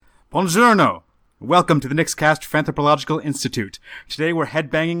Buongiorno! Welcome to the Nixcast for Anthropological Institute. Today we're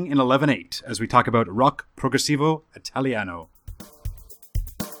headbanging in 11/8 as we talk about rock progressivo italiano.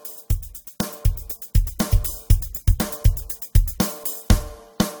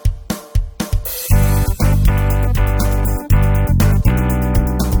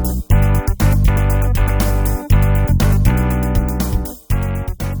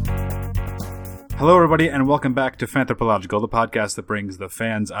 Hello, everybody, and welcome back to Fanthropological, the podcast that brings the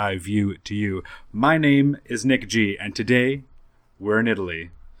fan's eye view to you. My name is Nick G, and today we're in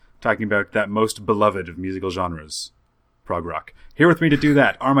Italy, talking about that most beloved of musical genres, prog rock. Here with me to do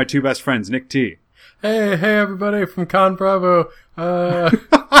that are my two best friends, Nick T. Hey, everybody from Con Bravo. No,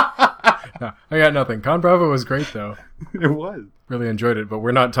 I got nothing. Con Bravo was great, though. It was. Really enjoyed it, but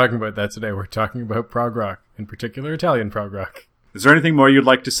we're not talking about that today. We're talking about prog rock, in particular Italian prog rock. Is there anything more you'd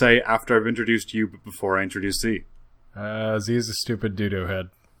like to say after I've introduced you, but before I introduce Z? Z is a stupid doo-doo head.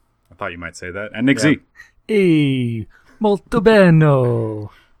 I thought you might say that. And Nick Z. Ehi, molto bene.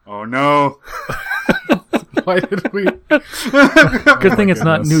 Oh, no. Why did we... Good thing it's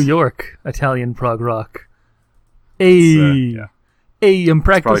not New York Italian prog rock. Hey, I'm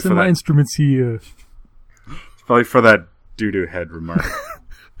practicing my instruments here. It's probably for that doo-doo head remark.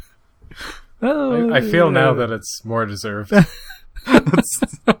 I feel now that it's more deserved. Fell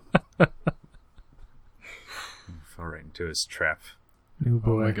right into his trap. Oh,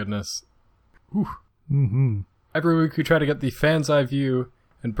 boy. Oh my goodness. Mm-hmm. Every week we try to get the fan's eye view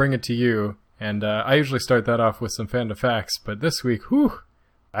and bring it to you, and I usually start that off with some fandom facts, but this week,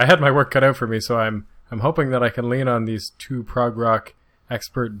 I had my work cut out for me, so I'm hoping that I can lean on these two prog rock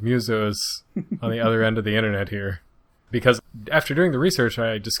expert musos on the other end of the internet here. Because after doing the research,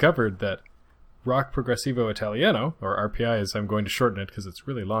 I discovered that Rock Progressivo Italiano, or RPI as I'm going to shorten it because it's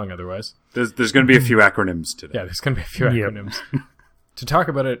really long otherwise. There's going to be a few acronyms today. Yeah, there's going to be a few acronyms. To talk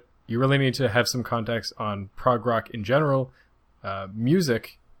about it, you really need to have some context on prog rock in general,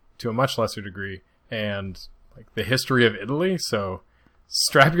 music to a much lesser degree, and like the history of Italy. So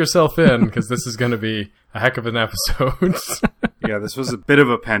strap yourself in because this is going to be a heck of an episode. Yeah, this was a bit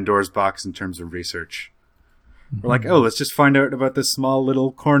of a Pandora's box in terms of research. We're like, let's just find out about this small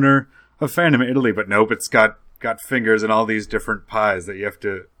little corner of fandom in Italy, but nope, it's got fingers and all these different pies that you have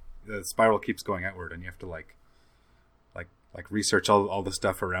to. The spiral keeps going outward, and you have to like research all the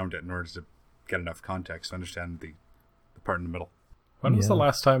stuff around it in order to get enough context to understand the part in the middle. When was the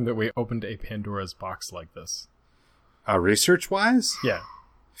last time that we opened a Pandora's box like this? Research wise, yeah,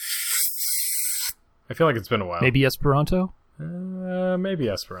 I feel like it's been a while. Maybe Esperanto. Maybe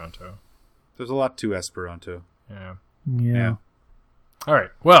Esperanto. There's a lot to Esperanto. Yeah. All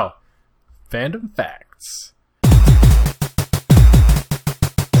right. Well. Fandom facts.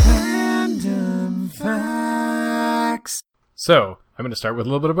 Fandom facts. So, I'm going to start with a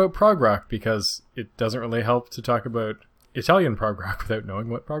little bit about prog rock because it doesn't really help to talk about Italian prog rock without knowing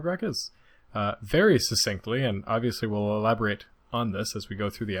what prog rock is. Very succinctly, and obviously we'll elaborate on this as we go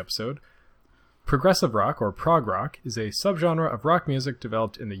through the episode. Progressive rock, or prog rock, is a subgenre of rock music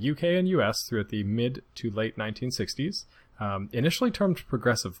developed in the UK and US throughout the mid to late 1960s. Initially termed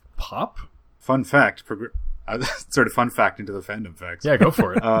progressive pop. Fun fact, sort of fun fact into the fandom facts. Yeah, go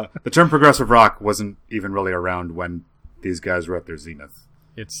for it. The term progressive rock wasn't even really around when these guys were at their zenith.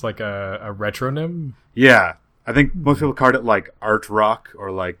 It's like a retronym? Yeah. I think most people called it like art rock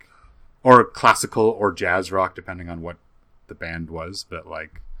or classical or jazz rock, depending on what the band was. But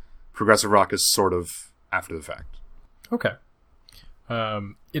like progressive rock is sort of after the fact. Okay.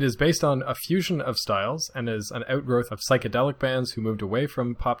 It is based on a fusion of styles and is an outgrowth of psychedelic bands who moved away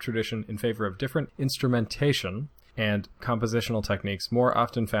from pop tradition in favor of different instrumentation and compositional techniques more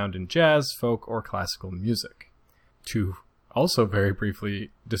often found in jazz, folk, or classical music. To also very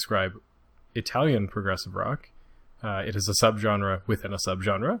briefly describe Italian progressive rock, it is a subgenre within a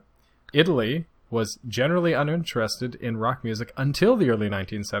subgenre. Italy was generally uninterested in rock music until the early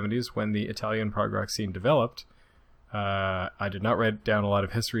 1970s when the Italian prog rock scene developed. I did not write down a lot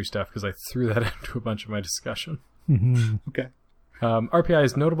of history stuff because I threw that into a bunch of my discussion. Okay. RPI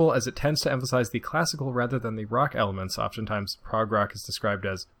is notable as it tends to emphasize the classical rather than the rock elements. Oftentimes, prog rock is described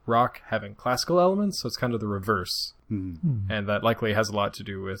as rock having classical elements, so it's kind of the reverse. And that likely has a lot to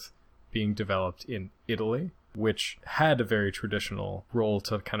do with being developed in Italy, which had a very traditional role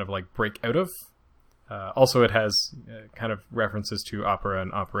to kind of like break out of. Also, it has kind of references to opera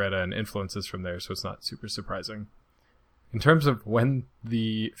and operetta and influences from there, so it's not super surprising. In terms of when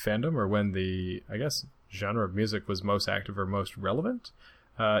the fandom, or when the, I guess, genre of music was most active or most relevant,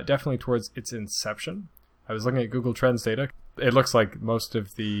 definitely towards its inception. I was looking at Google Trends data. it looks like most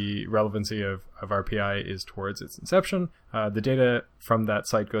of the relevancy of RPI is towards its inception. The data from that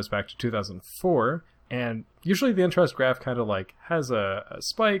site goes back to 2004, and usually the interest graph kind of like has a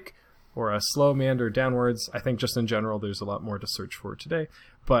spike or a slow meander downwards. I think just in general there's a lot more to search for today.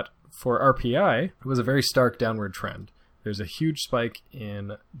 But for RPI, it was a very stark downward trend. There's a huge spike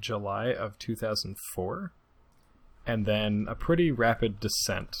in July of 2004, and then a pretty rapid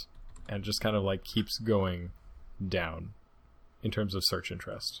descent, and just kind of like keeps going down in terms of search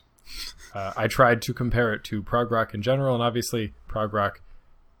interest. I tried to compare it to prog rock in general, and obviously prog rock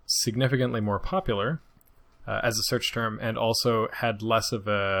significantly more popular as a search term, and also had less of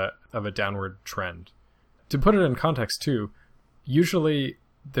a downward trend. To put it in context too, usually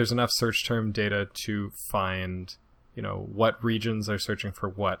there's enough search term data to find, what regions are searching for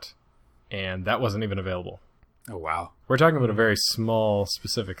what, and that wasn't even available. Oh, wow. We're talking about a very small,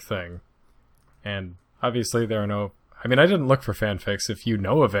 specific thing, and obviously there are no... I mean, I didn't look for fanfics. If you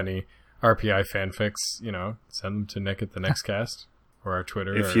know of any RPI fanfics, send them to Nick at the Next Cast or our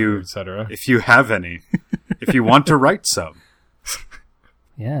Twitter, etc. If you have any, if you want to write some.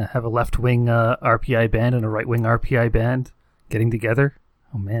 Yeah, have a left-wing RPI band and a right-wing RPI band getting together.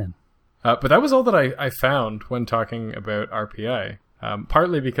 Oh, man. But that was all that I found when talking about RPI.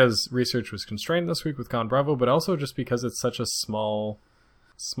 Partly because research was constrained this week with Con Bravo, but also just because it's such a small,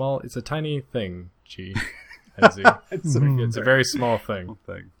 it's a tiny thing, G. It's a very small thing.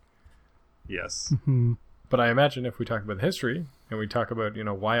 Yes. Mm-hmm. But I imagine if we talk about history and we talk about,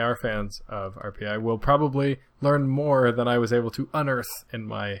 why our fans of RPI, we'll probably learn more than I was able to unearth in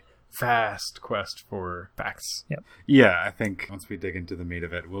my vast quest for facts. Yep. Yeah, I think once we dig into the meat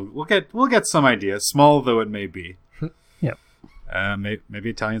of it, we'll get some idea, small though it may be. Yep. Maybe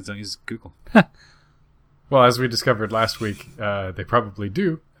Italians don't use Google. Well, as we discovered last week, they probably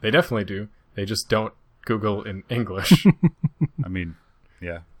do. They definitely do. They just don't Google in English. I mean,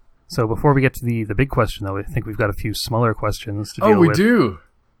 yeah. So before we get to the big question, though, I think we've got a few smaller questions to deal with. Oh, we do.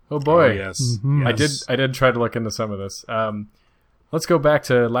 Oh boy. Oh, yes. Mm-hmm. Yes. I did try to look into some of this. Let's go back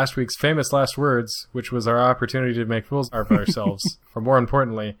to last week's famous last words, which was our opportunity to make fools of ourselves, or more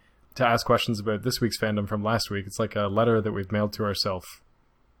importantly, to ask questions about this week's fandom from last week. It's like a letter that we've mailed to ourselves,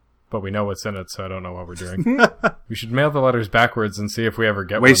 but we know what's in it, so I don't know what we're doing. We should mail the letters backwards and see if we ever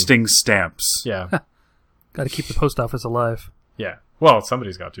get Wasting stamps. one. Yeah. Got to keep the post office alive. Yeah. Well,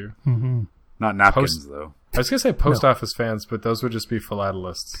 somebody's got to. Mm-hmm. Not napkins, though. I was going to say post office fans, but those would just be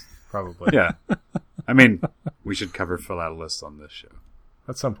philatelists, probably. Yeah. I mean, we should cover philatelists on this show.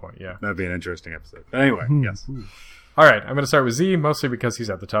 At some point, yeah. That'd be an interesting episode. But anyway, yes. All right, I'm going to start with Z, mostly because he's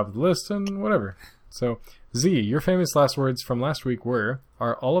at the top of the list and whatever. So, Z, your famous last words from last week were,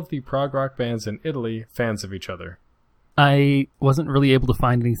 are all of the prog rock bands in Italy fans of each other? I wasn't really able to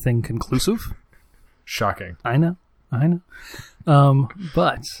find anything conclusive. Shocking. I know.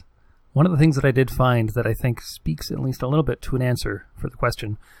 But one of the things that I did find that I think speaks at least a little bit to an answer for the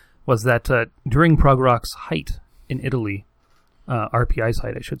question was that during prog rock's height in Italy, RPI's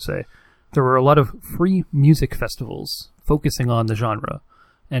height, I should say, there were a lot of free music festivals focusing on the genre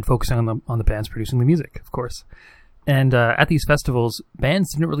and focusing on the bands producing the music, of course. And at these festivals,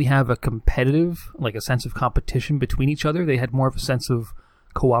 bands didn't really have a competitive, like a sense of competition between each other. They had more of a sense of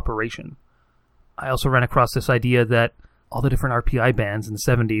cooperation. I also ran across this idea that all the different RPI bands in the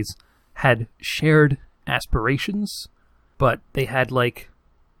 70s had shared aspirations, but they had like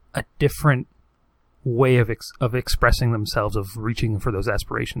a different way of expressing themselves, of reaching for those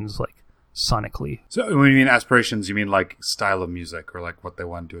aspirations, like sonically. So when you mean aspirations, you mean like style of music, or like what they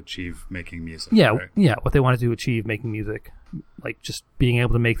wanted to achieve making music? Yeah, right? Yeah, what they wanted to achieve making music, like just being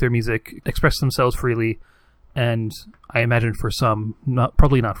able to make their music, express themselves freely, and I imagine for some,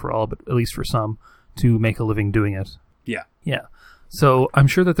 probably not for all, but at least for some, to make a living doing it. Yeah. Yeah. So I'm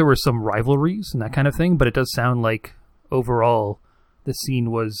sure that there were some rivalries and that kind of thing, but it does sound like overall the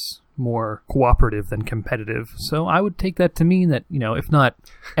scene was more cooperative than competitive. So I would take that to mean that, if not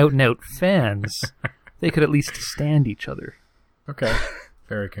out and out fans, they could at least stand each other. Okay.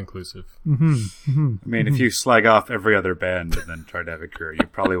 Very conclusive. Mm-hmm. Mm-hmm. I mean, if you slag off every other band and then try to have a career, you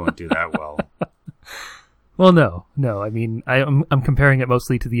probably won't do that well. Well, no. I mean, I'm comparing it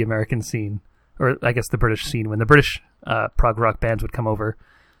mostly to the American scene, or I guess the British scene. When the British prog rock bands would come over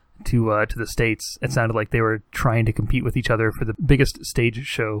to the States, it sounded like they were trying to compete with each other for the biggest stage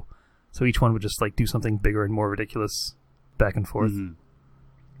show. So each one would just like do something bigger and more ridiculous back and forth,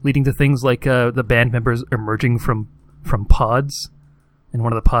 leading to things like the band members emerging from pods, and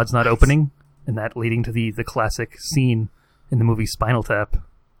one of the pods not opening, and that leading to the classic scene in the movie Spinal Tap.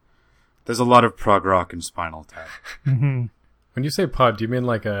 There's a lot of prog rock in Spinal Tap. Mm-hmm. When you say pod, do you mean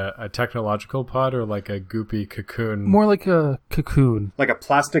like a technological pod or like a goopy cocoon? More like a cocoon. Like a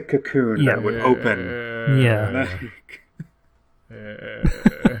plastic cocoon that would open. Yeah.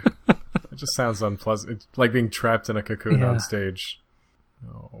 It just sounds unpleasant. It's like being trapped in a cocoon on stage.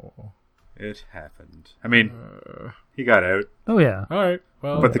 No. It happened. I mean, he got out. Oh, yeah. All right.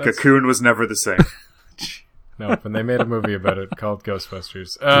 Well, but the cocoon was never the same. Nope, and they made a movie about it called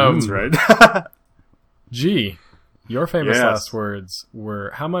Ghostbusters. That's right. G, your famous last words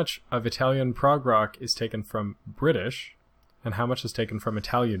were how much of Italian prog rock is taken from British and how much is taken from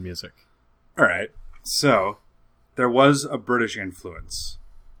Italian music? All right. So, there was a British influence.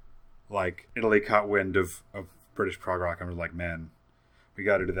 Like, Italy caught wind of British prog rock and was like, man, we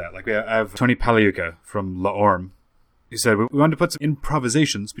got to do that. Like, I have Tony Pagliuca from La Orme. He said, we wanted to put some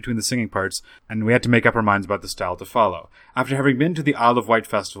improvisations between the singing parts, and we had to make up our minds about the style to follow. After having been to the Isle of Wight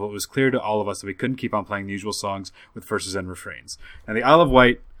festival, it was clear to all of us that we couldn't keep on playing the usual songs with verses and refrains. And the Isle of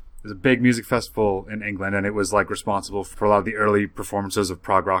Wight is a big music festival in England, and it was like responsible for a lot of the early performances of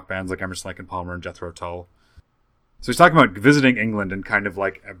prog rock bands like Emerson, Lake and Palmer and Jethro Tull. So he's talking about visiting England and kind of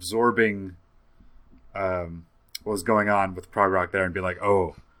like absorbing what was going on with prog rock there and be like,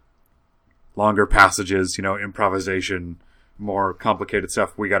 oh, longer passages, improvisation, more complicated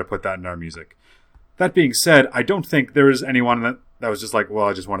stuff. We got to put that in our music. That being said, I don't think there is anyone that was just like, well,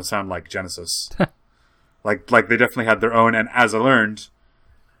 I just want to sound like Genesis. like they definitely had their own. And as I learned,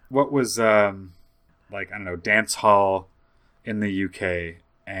 what was dance hall in the UK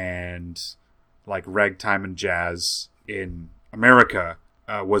and like ragtime and jazz in America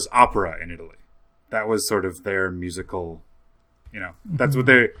was opera in Italy. That was sort of their musical. That's what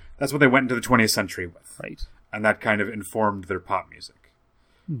they went into the 20th century with, right? And that kind of informed their pop music.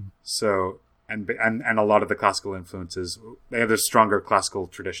 So, and a lot of the classical influences, they have a stronger classical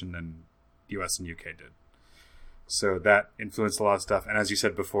tradition than U.S. and U.K. did. So that influenced a lot of stuff. And as you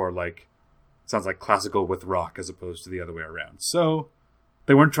said before, like, it sounds like classical with rock as opposed to the other way around. So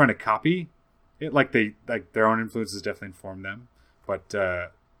they weren't trying to copy it, like their own influences definitely informed them, but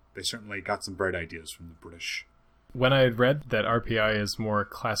they certainly got some bright ideas from the British. When I had read that RPI is more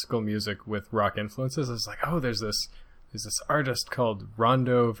classical music with rock influences, I was like, oh, there's this artist called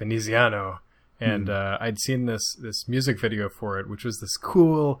Rondo Veneziano, and I'd seen this music video for it, which was this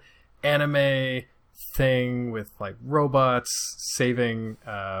cool anime thing with like robots saving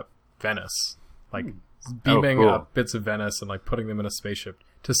Venice, like beaming up bits of Venice and like putting them in a spaceship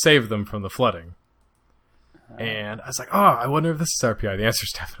to save them from the flooding. And I was like, oh, I wonder if this is RPI. The answer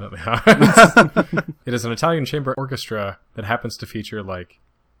is definitely not. It is an Italian chamber orchestra that happens to feature like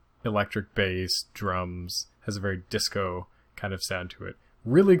electric bass, drums, has a very disco kind of sound to it.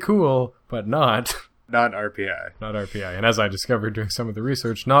 Really cool, but not RPI. Not RPI. And as I discovered doing some of the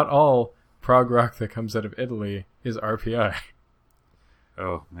research, not all prog rock that comes out of Italy is RPI.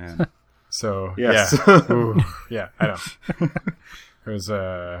 Oh, man. So, yes. Yeah. Ooh, yeah, I know. It was,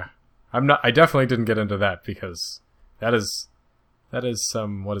 I definitely didn't get into that because that is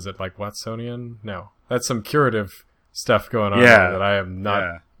some, what is it, like Watsonian? No. That's some curative stuff going on there that I am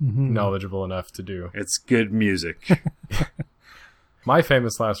not knowledgeable enough to do. It's good music. My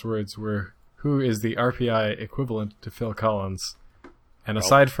famous last words were, who is the RPI equivalent to Phil Collins? And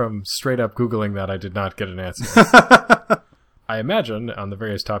aside from straight up Googling that, I did not get an answer. I imagine on the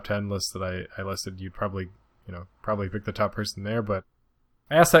various top 10 lists that I listed, you'd probably pick the top person there, but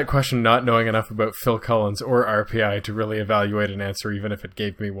I asked that question not knowing enough about Phil Collins or RPI to really evaluate an answer, even if it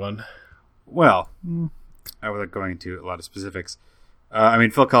gave me one. Well, I wasn't going into a lot of specifics.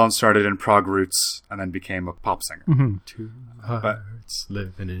 Phil Collins started in prog roots and then became a pop singer. Two hearts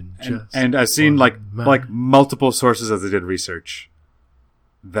living in just and I've seen like multiple sources as I did research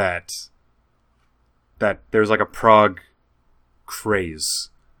that there's like a prog craze.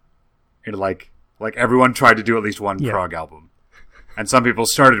 It like everyone tried to do at least one prog album. And some people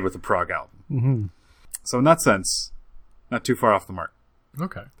started with a prog album. So in that sense, not too far off the mark.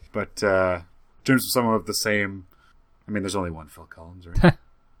 Okay. But in terms of someone of the same... there's only one Phil Collins, right?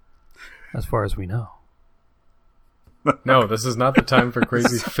 As far as we know. No, this is not the time for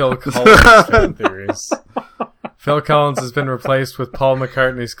crazy Phil Collins fan theories. Phil Collins has been replaced with Paul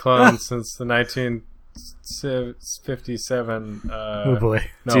McCartney's clone since the 1957... oh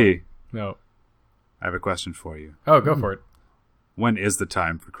boy. No. I have a question for you. Oh, go for it. When is the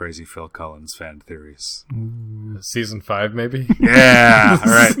time for crazy Phil Collins fan theories? Season 5, maybe? Yeah, all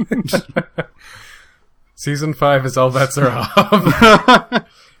right. Season 5 is all bets are off.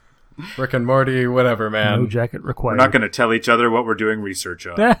 Rick and Morty, whatever, man. No jacket required. We're not going to tell each other what we're doing research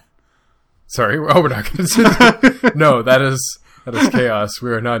on. Sorry, we're not going to. No, that is chaos.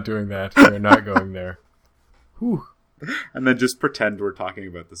 We are not doing that. We are not going there. Whew. And then just pretend we're talking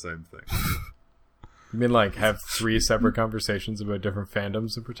about the same thing. You mean like have 3 separate conversations about different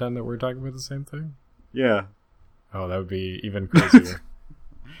fandoms and pretend that we're talking about the same thing? Yeah. Oh, that would be even crazier.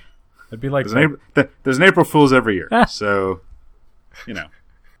 It'd be like there's an April Fool's every year, so you know.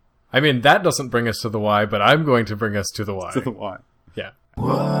 I mean, that doesn't bring us to the why, but I'm going to bring us to the why. To the why. Yeah.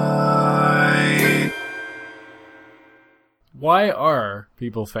 Why? Why are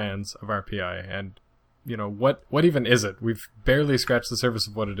people fans of RPI? And, you know, what even is it? We've barely scratched the surface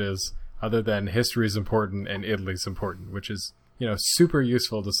of what it is, other than history is important and Italy's important, which is, you know, super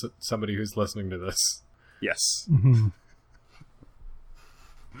useful to somebody who's listening to this. Yes. Mm-hmm.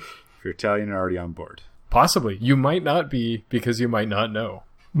 If you're Italian, you're already on board. Possibly. You might not be, because you might not know.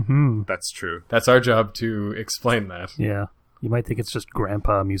 Mm-hmm. That's true. That's our job to explain that. Yeah. You might think it's just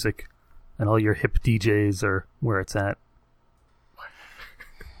grandpa music, and all your hip DJs are where it's at.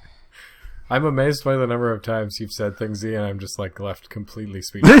 I'm amazed by the number of times you've said things, Ian, I'm just like left completely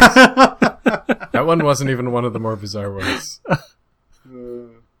speechless. That one wasn't even one of the more bizarre ones.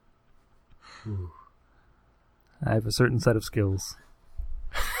 I have a certain set of skills.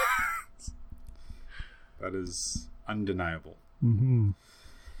 That is undeniable. Mm-hmm.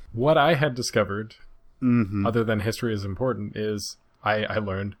 What I had discovered, Mm-hmm. other than history is important, is I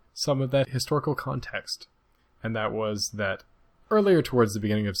learned some of that historical context. And that was that earlier towards the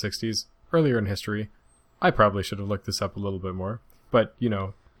beginning of 60s, earlier in history, I probably should have looked this up a little bit more, but, you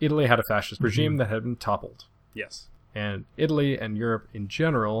know, Italy had a fascist regime that had been toppled. Yes. And Italy and Europe in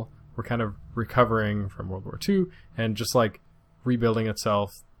general were kind of recovering from World War II and just like rebuilding itself.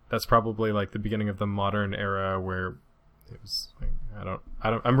 That's probably like the beginning of the modern era where it was like,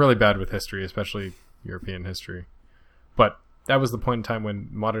 I'm really bad with history, especially European history. But that was the point in time when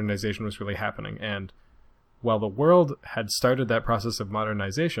modernization was really happening. And while the world had started that process of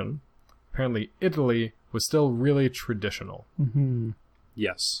modernization, apparently Italy was still really traditional. Mm-hmm.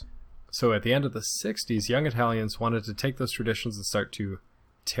 Yes. So at the end of the 60s, young Italians wanted to take those traditions and start to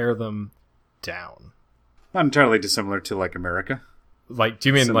tear them down. Not entirely dissimilar to like America. Like, do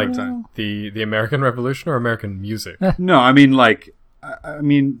you mean Similar like time. the American Revolution or American music? No, I mean like I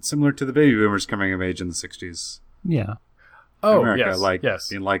mean similar to the baby boomers coming of age in the 60s. Yeah. Oh, America, yes, like yes.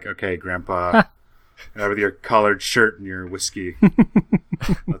 being like, okay, Grandpa, with your collared shirt and your whiskey,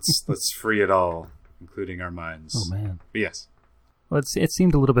 let's free it all, including our minds. Oh, man. But yes, Well, it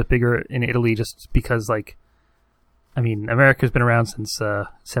seemed a little bit bigger in Italy just because, like, I mean, America's been around since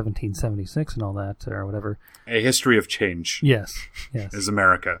 1776 and all that, or whatever. a history of change Yes. Yes. is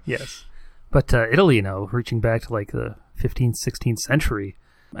America. Yes. But Italy, you know, reaching back to like the 15th, 16th century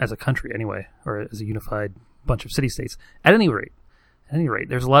as a country anyway, or as a unified bunch of city-states. At any rate,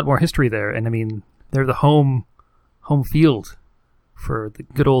 there's a lot more history there. And I mean, they're the home field for the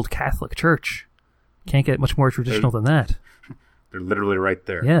good old Catholic Church. Can't get much more traditional than that. They're literally right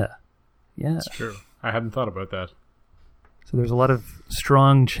there. Yeah. Yeah. That's true. I hadn't thought about that. So there's a lot of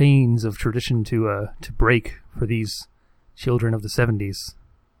strong chains of tradition to break for these children of the 70s,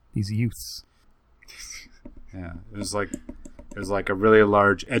 these youths. Yeah, it was like a really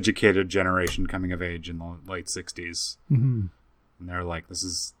large educated generation coming of age in the late 60s. Mm-hmm. And they're like, this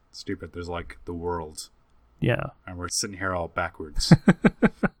is stupid. There's like the world. Yeah. And we're sitting here all backwards.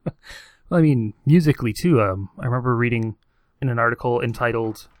 Well, I mean, musically too. I remember reading in an article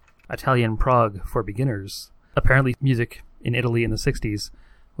entitled Italian Prague for Beginners. Apparently music in Italy in the 60s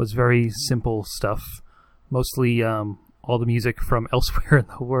was very simple stuff. Mostly all the music from elsewhere in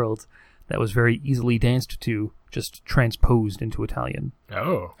the world that was very easily danced to, just transposed into Italian.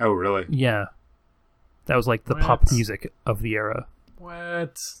 Oh. Oh, really? Yeah. That was like the What? pop music of the era.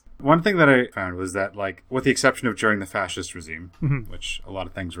 What? One thing that I found was that, like, with the exception of during the fascist regime, Mhm. which a lot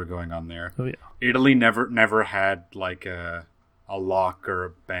of things were going on there, Oh, yeah. Italy never had, like, a lock or a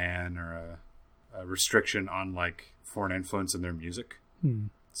ban or a restriction on, like, foreign influence in their music. Hmm.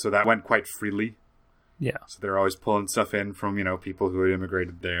 So that went quite freely. Yeah. So they're always pulling stuff in from, you know, people who had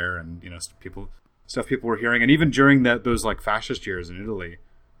immigrated there and, you know, stuff people were hearing. And even during those, like, fascist years in Italy,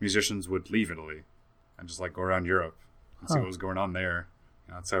 musicians would leave Italy and just, like, go around Europe and see Huh. what was going on there.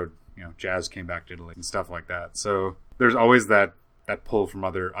 You know, that's how, you know, jazz came back to Italy and stuff like that. So there's always that pull from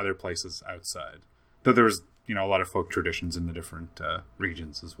other places outside. Though there was, you know, a lot of folk traditions in the different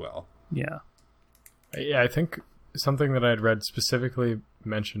regions as well. Yeah. Yeah, I think something that I'd read specifically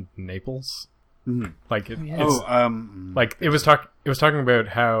mentioned Naples. Mm-hmm. Like Yeah. it's like it was talking about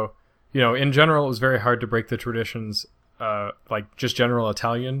how, you know, in general it was very hard to break the traditions, like just general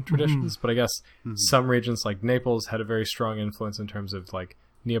Italian traditions. But I guess some regions like Naples had a very strong influence in terms of like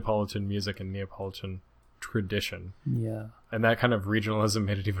Neapolitan music and Neapolitan tradition, Yeah. and that kind of regionalism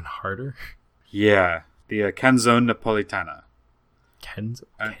made it even harder. Yeah. The Canzone Napolitana.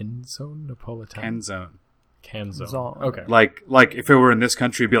 Canzone Napolitano. Canzone. Canzone. Okay. Like if it were in this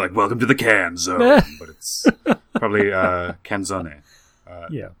country, it'd be like, welcome to the Canzone. But it's probably Canzone.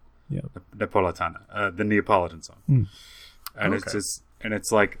 Yeah. Napolitana. The Neapolitan song. Mm. And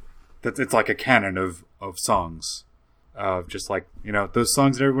it's like a canon of songs. Just like, those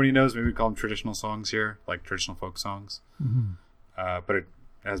songs that everybody knows, maybe we call them traditional songs here, like traditional folk songs. Mm-hmm. But it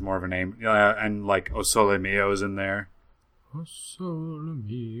has more of a name. And like O Sole Mio is in there. O Sole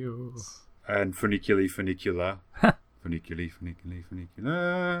Mio. And Funiculi Funicula.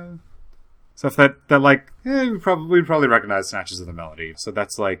 Funicula. Stuff that like, we'd probably recognize snatches of the melody. So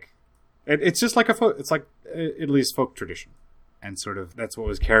that's like, it's just like it's like Italy's folk tradition. And sort of, that's what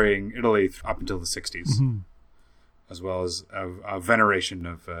was carrying Italy up until the 60s. Mm-hmm. As well as a veneration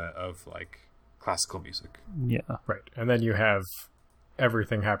of like classical music. Yeah. Right. And then you have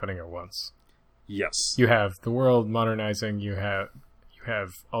everything happening at once. Yes. You have the world modernizing, you have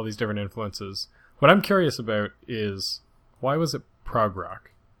all these different influences. What I'm curious about is, why was it prog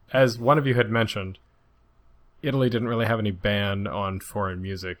rock? As one of you had mentioned, Italy didn't really have any ban on foreign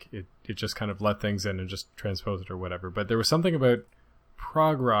music. It just kind of let things in and just transposed it or whatever. But there was something about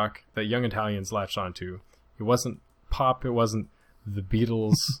prog rock that young Italians latched onto. It wasn't pop, it wasn't the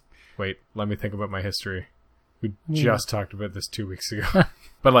Beatles. Wait, let me think about my history. We just talked about this 2 weeks ago.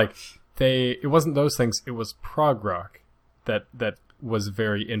 But like, it wasn't those things, it was prog rock that was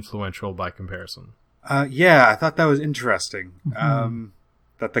very influential by comparison. Yeah, I thought that was interesting.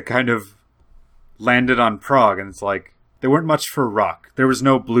 That they kind of landed on prog, and it's like, they weren't much for rock. There was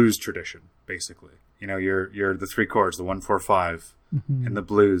no blues tradition, basically. You're the three chords, the 1-4-5, and the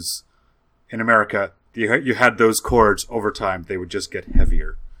blues. In America, you had those chords over time. They would just get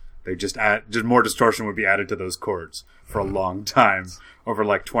heavier. They just more distortion would be added to those chords for a long time, over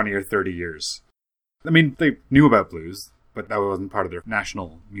like 20 or 30 years. I mean, they knew about blues, but that wasn't part of their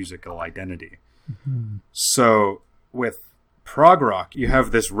national musical identity. Mm-hmm. So with prog rock, you have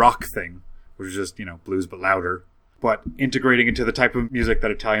this rock thing, which is just, blues but louder, but integrating into the type of music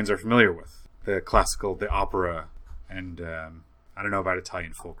that Italians are familiar with. The classical, the opera, and I don't know about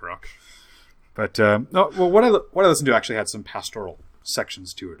Italian folk rock. But what I listened to actually had some pastoral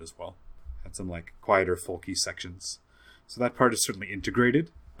sections to it as well. Had some like quieter folky sections. So that part is certainly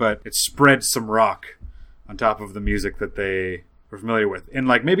integrated, but it spread some rock on top of the music that they were familiar with. And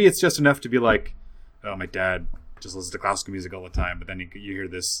like, maybe it's just enough to be like, oh, my dad just listens to classical music all the time. But then you hear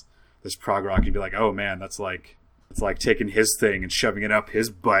this prog rock, you'd be like, oh man, it's like taking his thing and shoving it up his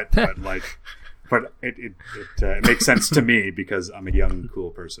butt. But it makes sense to me because I'm a young,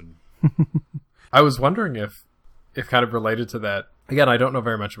 cool person. I was wondering if kind of related to that. Again, I don't know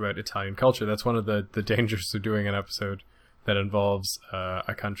very much about Italian culture. That's one of the dangers of doing an episode that involves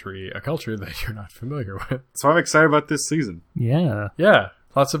a culture that you're not familiar with. So I'm excited about this season. Yeah. Yeah.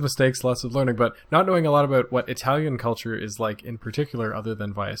 Lots of mistakes, lots of learning, but not knowing a lot about what Italian culture is like in particular, other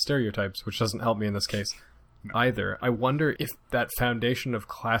than via stereotypes, which doesn't help me in this case either. I wonder if that foundation of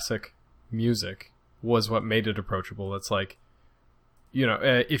classic music was what made it approachable. It's like,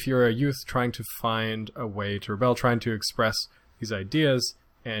 if you're a youth trying to find a way to rebel, trying to express these ideas,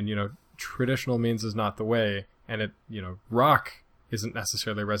 and, traditional means is not the way, and rock isn't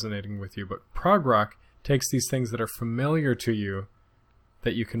necessarily resonating with you, but prog rock takes these things that are familiar to you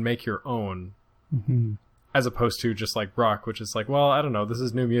that you can make your own, as opposed to just like rock, which is like, well, I don't know, this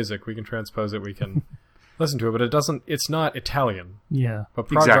is new music, we can transpose it, we can listen to it, but it's not Italian. Yeah. But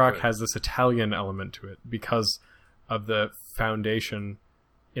prog rock has this Italian element to it because of the foundation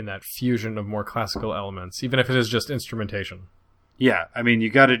in that fusion of more classical elements, even if it is just instrumentation. Yeah, I mean,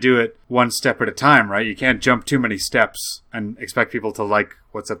 you got to do it one step at a time, right? You can't jump too many steps and expect people to like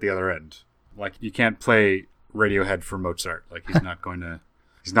what's at the other end. Like, you can't play Radiohead for Mozart. Like, he's not going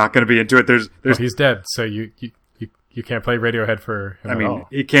to be into it. There's he's dead, so you can't play Radiohead for him at all.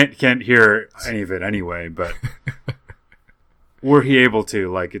 He can't hear any of it anyway, but were he able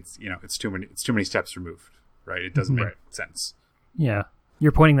to, like, it's too many steps removed, right? It doesn't make sense. Yeah.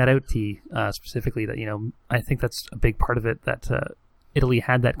 You're pointing that out, T, specifically, that, I think that's a big part of it, that Italy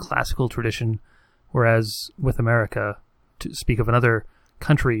had that classical tradition, whereas with America, to speak of another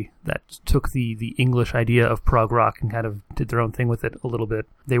country that took the English idea of prog rock and kind of did their own thing with it a little bit,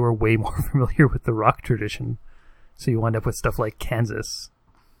 they were way more familiar with the rock tradition. So you wind up with stuff like Kansas.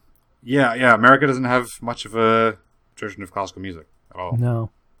 Yeah. America doesn't have much of a tradition of classical music at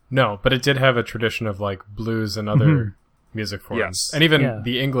all. No, but it did have a tradition of like blues and other music forms. Yes. And even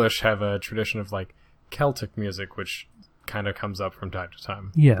the English have a tradition of like Celtic music, which kind of comes up from time to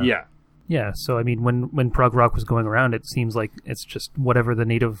time. Yeah, so I mean, when prog rock was going around, it seems like it's just whatever the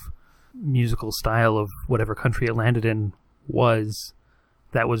native musical style of whatever country it landed in was,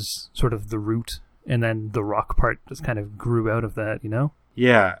 that was sort of the root, and then the rock part just kind of grew out of that, you know?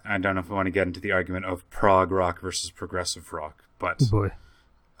 Yeah, I don't know if I want to get into the argument of prog rock versus progressive rock, but Oh boy.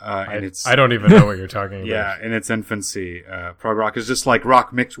 I don't even know what you're talking about. yeah, in its infancy, prog rock is just like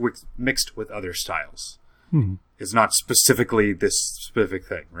rock mixed with other styles. It's not specifically this specific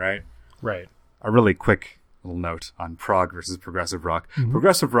thing, right? Right. A really quick little note on prog versus progressive rock.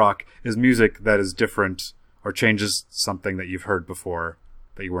 Progressive rock is music that is different or changes something that you've heard before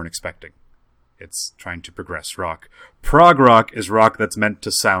that you weren't expecting. It's trying to progress rock. Prog rock is rock that's meant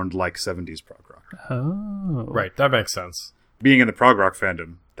to sound like 70s prog rock. Oh. Right, that makes sense. Being in the prog rock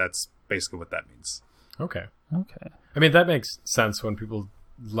fandom, that's basically what that means. Okay. Okay. I mean, that makes sense when people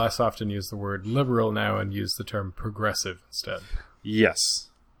less often use the word liberal now and use the term progressive instead. Yes.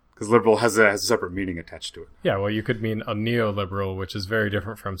 Because liberal has a separate meaning attached to it. Yeah, well, you could mean a neoliberal, which is very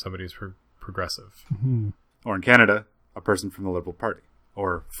different from somebody who's progressive. Or in Canada, a person from the Liberal Party.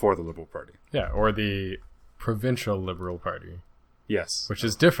 Or for the Liberal Party. Yeah, or the Provincial Liberal Party, Yes. which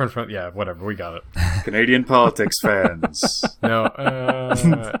is different from... Yeah, whatever, we got it. Canadian politics fans. No,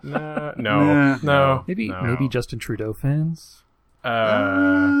 no. Maybe Justin Trudeau fans?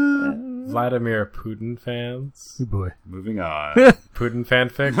 Vladimir Putin fans. Oh boy. Moving on. Putin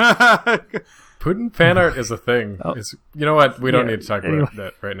fanfic. Putin fan art is a thing. Oh. You know what? We don't Yeah, need to talk anyway. about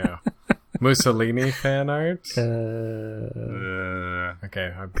that right now. Mussolini fan art. Uh,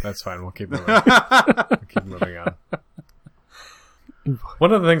 Okay, that's fine. We'll keep moving. We'll keep moving on.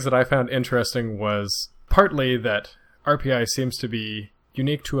 One of the things that I found interesting was partly that RPI seems to be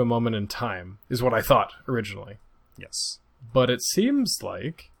unique to a moment in time, is what I thought originally. yes. But it seems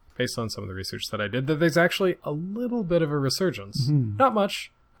like, based on some of the research that I did, that there's actually a little bit of a resurgence. Not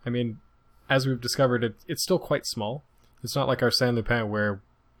much. I mean, as we've discovered, it's still quite small. It's not like Arsène Lupin where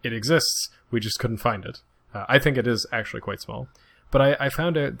it exists, we just couldn't find it. I think it is actually quite small. But I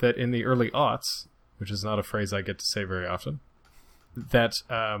found out that in the early aughts, which is not a phrase I get to say very often, that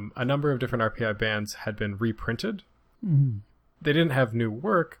a number of different RPI bands had been reprinted. They didn't have new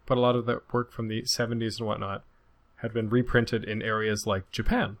work, but a lot of the work from the 70s and whatnot had been reprinted in areas like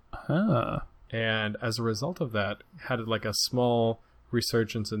Japan. Ah. And as a result of that, had like a small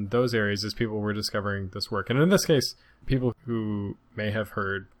resurgence in those areas as people were discovering this work. And in this case, people who may have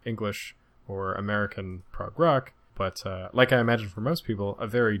heard English or American prog rock, but like I imagine for most people, a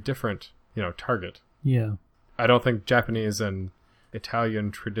very different, target. Yeah. I don't think Japanese and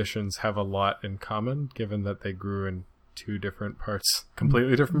Italian traditions have a lot in common, given that they grew in two different parts,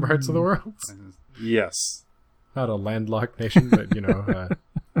 completely different parts of the world. Yes. Not a landlocked nation, but,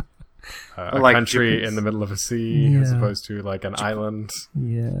 a Like country Japanese. in the middle of a sea as Yeah. opposed to like an island.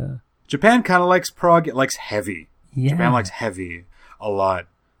 Yeah. Japan kind of likes prog. It likes heavy. Yeah. Japan likes heavy a lot.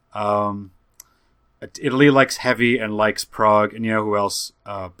 Italy likes heavy and likes prog. And you know who else?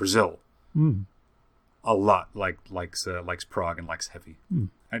 Brazil. A lot likes prog and likes heavy.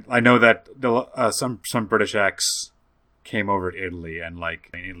 I know that some British acts came over to Italy and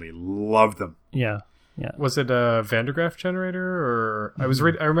Italy loved them. Yeah. Yeah. Was it a Van der Graaf generator, or I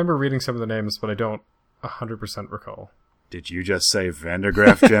remember reading some of the names, but I don't 100% recall. Did you just say Van der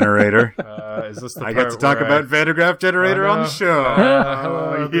Graaf generator? Is this the I part get to talk where about Van der Graaf generator on the show.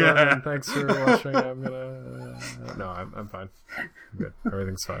 Hello, yeah. everyone. Thanks for watching. I'm gonna. No, I'm fine. I'm good.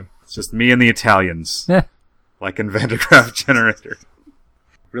 Everything's fine. It's just me and the Italians, like in Van der Graaf generator.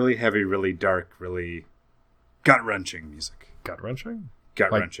 Really heavy, really dark, really gut-wrenching music. Gut wrenching.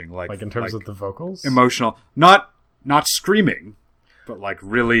 Gut-wrenching, Like in terms of the vocals. emotional, not screaming, but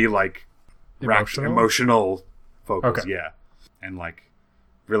really Emotional? emotional vocals. Okay. Yeah, and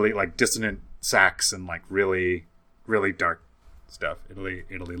really dissonant sax and really really dark stuff. Italy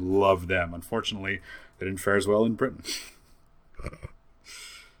loved them. Unfortunately, they didn't fare as well in Britain.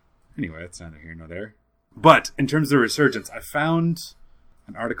 Anyway, that's neither here nor there. But in terms of resurgence, I found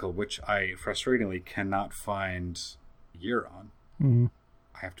an article which I frustratingly cannot find a year on.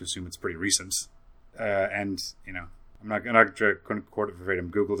 I have to assume it's pretty recent. And, I'm not going to quote it verbatim.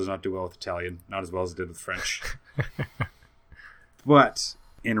 Google does not do well with Italian, not as well as it did with French. But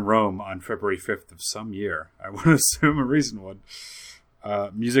in Rome on February 5th of some year, I would assume a recent one,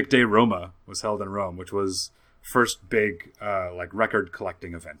 Music Day Roma was held in Rome, which was first big record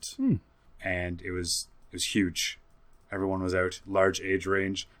collecting event. And it was huge. Everyone was out, large age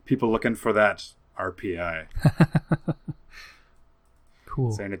range, people looking for that RPI.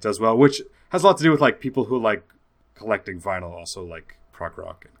 Cool. Saying it does well, which has a lot to do with people who like collecting vinyl, also like prog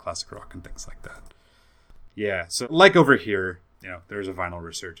rock and classic rock and things like that. Yeah, so over here, there's a vinyl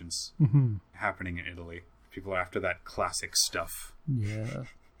resurgence happening in Italy. People are after that classic stuff. Yeah.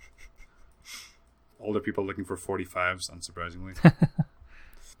 older people looking for 45s, unsurprisingly.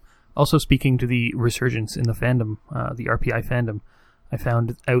 Also, speaking to the resurgence in the fandom, the RPI fandom, I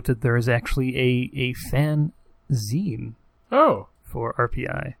found out that there is actually a fan zine Oh, for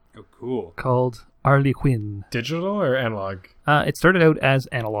RPI Oh, cool. called Harlequin. digital or analog? It started out as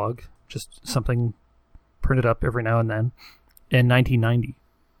analog, just something printed up every now and then, in 1990.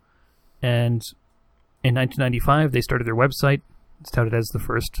 And in 1995, they started their website. It's touted as the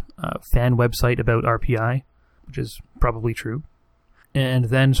first fan website about RPI, which is probably true. And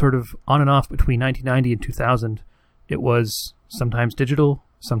then sort of on and off between 1990 and 2000, it was sometimes digital,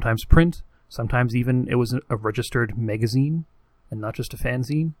 sometimes print, sometimes even it was a registered magazine and not just a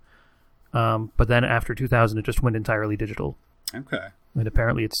fanzine. But then after 2000, it just went entirely digital. Okay. And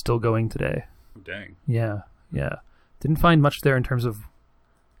apparently it's still going today. Oh, dang. Yeah. Didn't find much there in terms of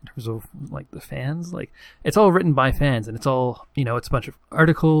like the fans. Like, it's all written by fans, and it's all, it's a bunch of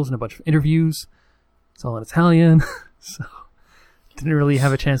articles and a bunch of interviews. It's all in Italian. So didn't really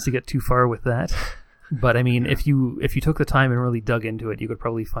have a chance to get too far with that. But I mean, if you took the time and really dug into it, you could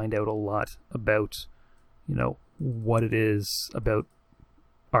probably find out a lot about, what it is about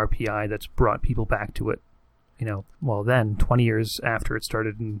RPI that's brought people back to it. Well, then 20 years after it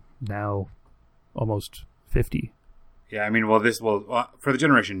started, and now almost 50. Yeah, I mean, for the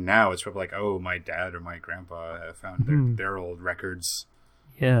generation now, it's probably like, oh, my dad or my grandpa found their old records.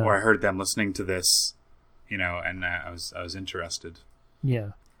 Yeah. Or I heard them listening to this, and I was interested.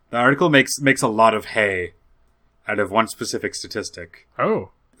 Yeah. The article makes a lot of hay out of one specific statistic.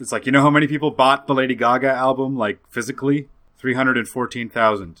 Oh, It's like, how many people bought the Lady Gaga album, like, physically?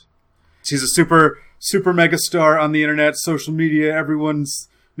 314,000. She's a super mega star on the internet, social media. Everyone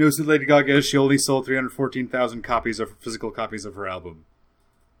knows who Lady Gaga is. She only sold 314,000 physical copies of her album.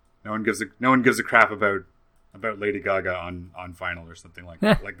 No one gives a crap about Lady Gaga on vinyl or something like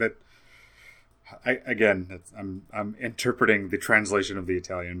that. Like that. I'm interpreting the translation of the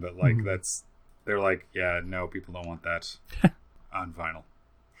Italian, but like they're like, yeah, no, people don't want that on vinyl.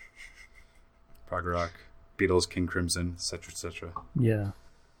 Prog rock, Beatles, King Crimson, etc., etc. Yeah.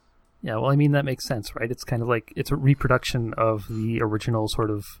 Yeah, well, I mean, that makes sense, right? It's kind of like, it's a reproduction of the original sort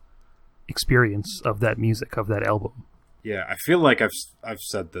of experience of that music, of that album. Yeah, I feel like I've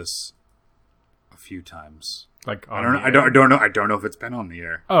said this a few times. like I don't know if it's been on the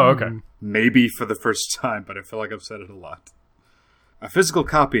air. Oh, okay. Maybe for the first time, but I feel like I've said it a lot. A physical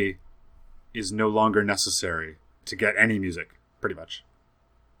copy is no longer necessary to get any music, pretty much.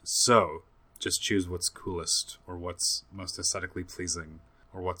 So, just choose what's coolest, or what's most aesthetically pleasing,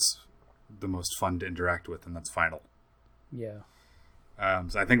 or what's the most fun to interact with, and that's vinyl. Yeah.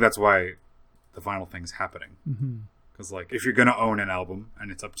 So I think that's why the vinyl thing's happening. Mm-hmm. Because, like, if you're going to own an album,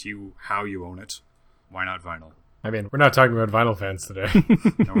 and it's up to you how you own it, why not vinyl? I mean, we're not talking about vinyl fans today.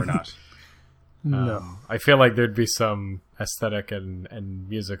 No, we're not. No. I feel like there'd be some aesthetic and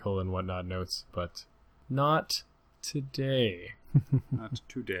musical and whatnot notes, but not today. Not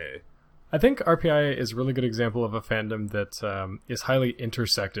today. I think RPI is a really good example of a fandom that is highly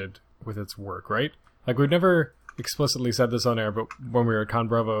intersected with its work, right? Like, we've never explicitly said this on air, but when we were at Con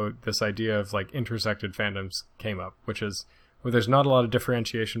Bravo, this idea of, like, intersected fandoms came up, which is where there's not a lot of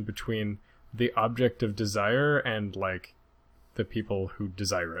differentiation between the object of desire and, like, the people who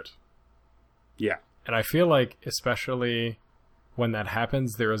desire it. Yeah. And I feel like, especially when that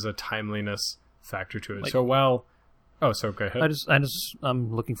happens, there is a timeliness factor to it. Like, so while... Oh, so go ahead.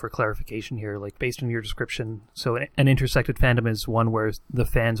 I'm looking for clarification here, like, based on your description. So an intersected fandom is one where the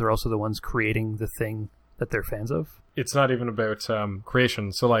fans are also the ones creating the thing that they're fans of? It's not even about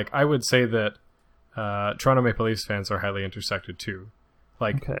creation. So, like, I would say that Toronto Maple Leafs fans are highly intersected, too.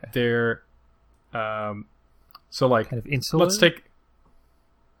 Like, Okay. they're... so, like, Kind of insular? let's take...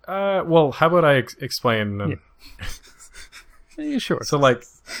 well, how about I explain... Yeah. Yeah, sure. So, like,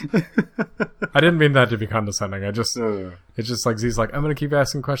 I didn't mean that to be condescending. It's just like, Z's like, I'm going to keep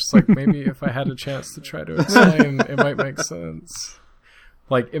asking questions. Like, maybe if I had a chance to try to explain, it might make sense.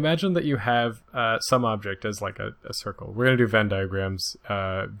 Like, imagine that you have some object as, like, a circle. We're going to do Venn diagrams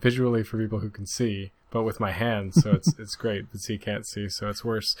visually for people who can see, but with my hands, so it's great. But Z can't see, so it's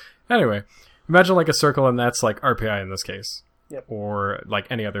worse. Anyway, imagine, like, a circle, and that's, like, RPI in this case. Yep. Or, like,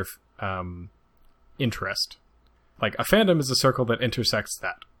 any other interest. Like, a fandom is a circle that intersects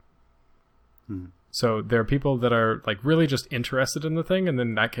that. So there are people that are, like, really just interested in the thing, and then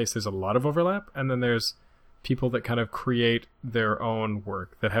in that case there's a lot of overlap, and then there's people that kind of create their own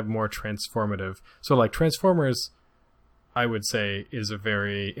work that have more transformative. So, like, Transformers, I would say, is a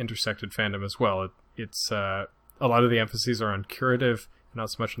very intersected fandom as well. It's a lot of the emphases are on curative,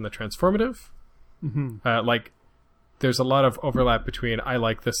 not so much on the transformative. Mm-hmm. Like, there's a lot of overlap between I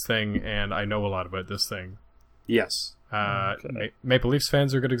like this thing and I know a lot about this thing. Yes. Maple Leafs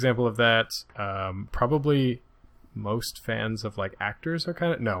fans are a good example of that. Probably most fans of like actors are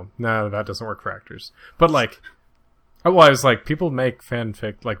kind of no, that doesn't work for actors. But like, well, I was like, people make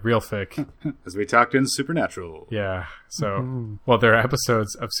fanfic like real fic, as we talked in Supernatural. yeah. So, well, there are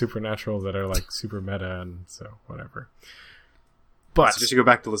episodes of Supernatural that are like super meta, and so whatever. But So you should go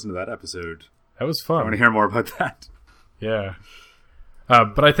back to listen to that episode. that was I want fun. to hear more about that. Yeah.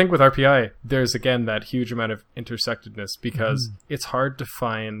 But I think with RPI, there's again that huge amount of intersectedness because it's hard to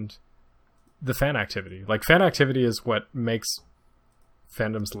find the fan activity. Like, fan activity is what makes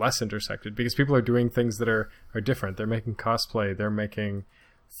fandoms less intersected because people are doing things that are different. They're making cosplay, they're making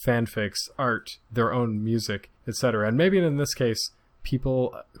fanfics, art, their own music, etc. And maybe in this case,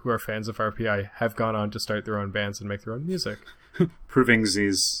 people who are fans of RPI have gone on to start their own bands and make their own music. Proving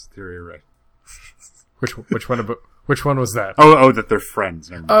Z's theory right. Which one was that? Oh, that they're friends.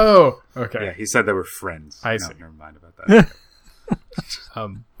 Never mind. Oh, okay. Yeah, he said they were friends. I see. Never mind about that.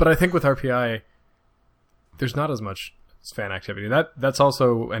 But I think with RPI, there's not as much fan activity. That's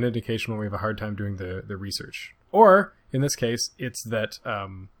also an indication when we have a hard time doing the research. Or, in this case, it's that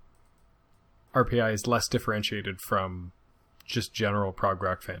RPI is less differentiated from just general prog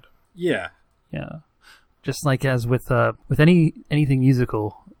rock fandom. Yeah. Yeah. Just like as with anything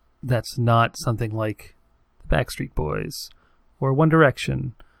musical that's not something like the Backstreet Boys or One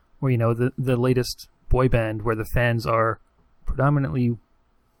Direction or, the latest boy band where the fans are predominantly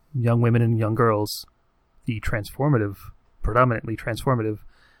young women and young girls, the predominantly transformative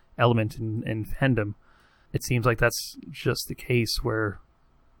element in fandom. It seems like that's just the case where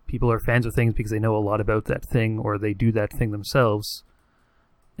people are fans of things because they know a lot about that thing or they do that thing themselves.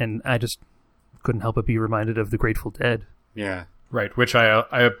 And I just couldn't help but be reminded of the Grateful Dead. Yeah. Right, which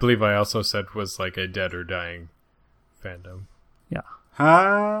I believe I also said was like a dead or dying fandom. Yeah.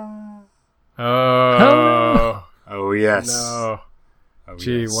 Oh. Oh, yes. No. Oh,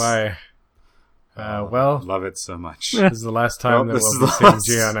 Gee, yes. why? Well, Love it so much. this is the last time that this we'll is be the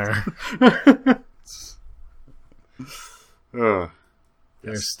seeing G on air. Ugh.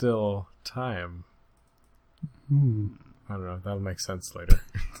 There's still time. I don't know. That'll make sense later.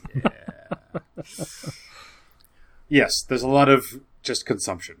 Yes, there's a lot of just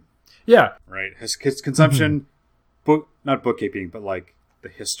consumption, Yeah. right? His consumption, not bookkeeping, but like the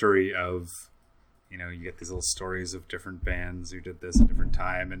history of, you get these little stories of different bands who did this at a different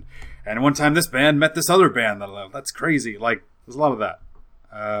time, and one time this band met this other band that's crazy. Like, there's a lot of that,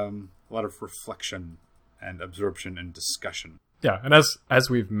 a lot of reflection and absorption and discussion. Yeah, and as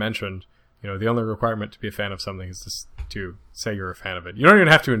we've mentioned, the only requirement to be a fan of something is just to say you're a fan of it. You don't even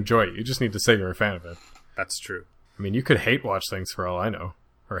have to enjoy it. You just need to say you're a fan of it. That's true. I mean, you could hate watch things for all I know,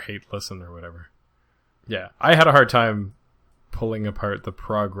 or hate listen or whatever. Yeah, I had a hard time pulling apart the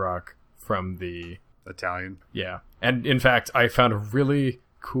prog rock from the... Italian. Yeah, and in fact, I found a really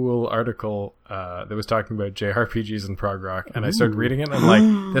cool article that was talking about JRPGs and prog rock, and I started reading it, and I'm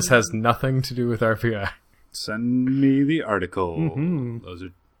like, this has nothing to do with RPI. Send me the article. Those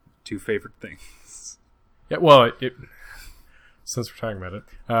are two favorite things. Yeah, well, since we're talking about it,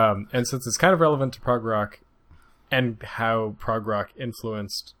 and since it's kind of relevant to prog rock and how prog rock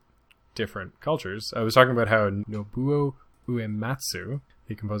influenced different cultures, I was talking about how Nobuo Uematsu,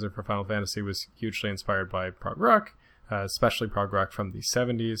 the composer for Final Fantasy, was hugely inspired by prog rock, especially prog rock from the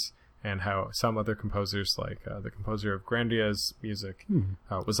 70s, and how some other composers, like the composer of Grandia's music,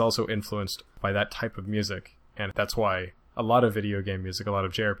 was also influenced by that type of music. And that's why a lot of video game music, a lot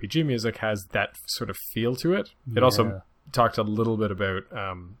of JRPG music has that sort of feel to it. It also talked a little bit about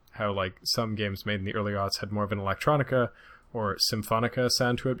how like some games made in the early aughts had more of an electronica or symphonica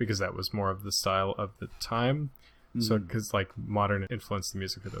sound to it because that was more of the style of the time. So because like modern influenced the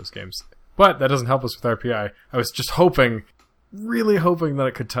music of those games. But that doesn't help us with RPI. I was just really hoping that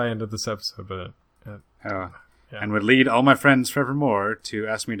it could tie into this episode, but and would lead all my friends forevermore to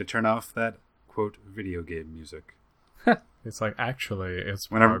ask me to turn off that, quote, video game music. it's like, actually, it's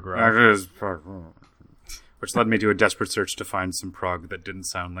Whenever prog rock. it is prog rock. Which led me to a desperate search to find some prog that didn't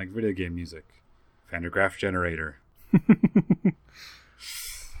sound like video game music. Vandergraaf Generator.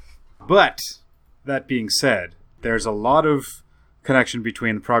 But, that being said, there's a lot of connection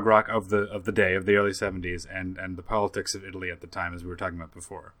between the prog rock of the day, of the early 70s, and the politics of Italy at the time, as we were talking about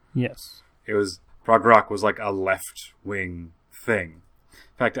before. Yes. Prog rock was like a left-wing thing.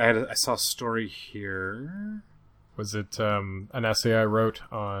 In fact, I saw a story here. Was it an essay I wrote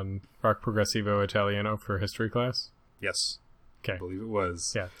on Rock Progressivo Italiano for history class? Yes. Okay. I believe it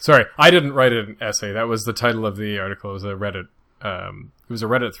was. Yeah. Sorry, I didn't write an essay. That was the title of the article. It was a Reddit. It was a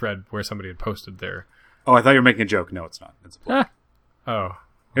Reddit thread where somebody had posted their Oh, I thought you were making a joke. No, it's not. It's a blog. Oh.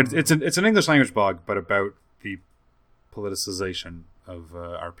 It's an English language blog, but about the politicization of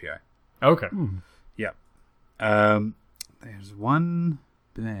RPI. Okay. Yeah. There's one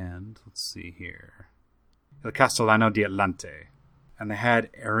band. Let's see here. El Castellano di Atlante. And they had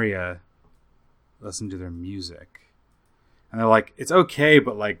Area listen to their music. And they're like, it's okay,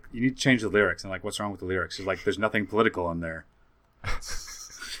 but like, you need to change the lyrics. And like, what's wrong with the lyrics? It's like, there's nothing political in there.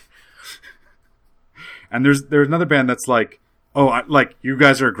 And there's another band that's like, oh, like, you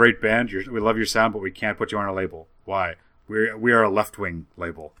guys are a great band. We love your sound, but we can't put you on our label. Why? We are a left-wing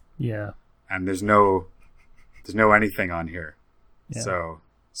label. Yeah. And there's no anything on here. Yeah. So,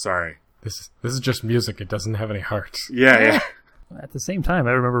 sorry. This is just music. It doesn't have any heart. Yeah. At the same time,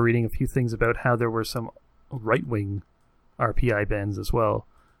 I remember reading a few things about how there were some right-wing RPI bands as well,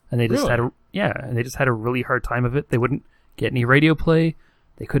 and they just had a really hard time of it. They wouldn't get any radio play.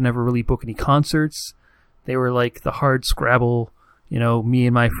 They could never really book any concerts. They were like the hard Scrabble. Me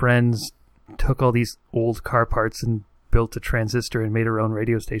and my friends took all these old car parts and built a transistor and made our own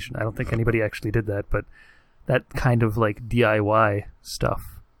radio station. I don't think anybody actually did that, but that kind of like DIY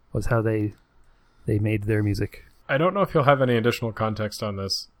stuff was how they made their music. I don't know if you'll have any additional context on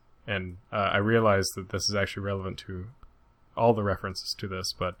this, and I realize that this is actually relevant to all the references to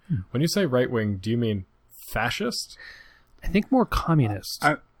this, but when you say right-wing, do you mean fascist? I think more communist.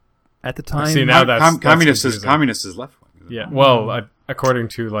 At the time, see, now that's communist confusing. is left wing. Yeah, well, according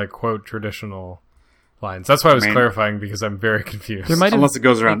to like quote traditional lines. That's why I was clarifying, because I'm very confused. Unless it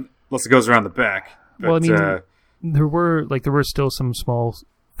goes around the back. But, well, I mean, there were still some small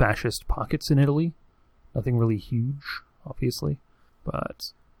fascist pockets in Italy. Nothing really huge, obviously,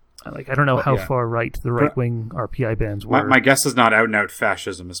 but I don't know how far right the right wing RPI bands were. My guess is not out and out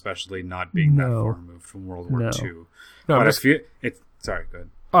fascism, especially not being that far removed from World War II. No, but sorry, go ahead.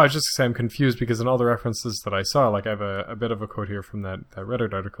 Oh, I was just saying I'm confused because in all the references that I saw, like I have a bit of a quote here from that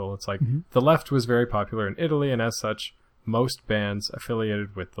Reddit article. It's like, the left was very popular in Italy, and as such, most bands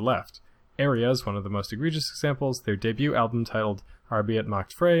affiliated with the left. Area is one of the most egregious examples. Their debut album, titled Arbiet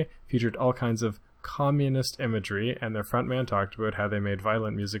Macht Frei, featured all kinds of communist imagery, and their frontman talked about how they made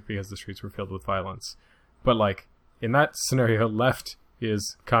violent music because the streets were filled with violence. But like, in that scenario, left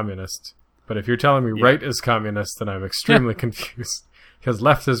is communist. But if you're telling me right is communist, then I'm extremely confused. Because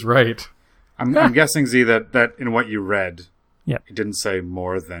left is right. I'm guessing, Z, that in what you read, it didn't say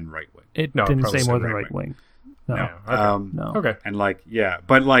more than right wing. It didn't say more than right wing. No. No. Okay. And like,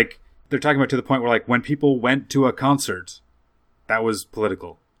 but like, they're talking about to the point where like, when people went to a concert, that was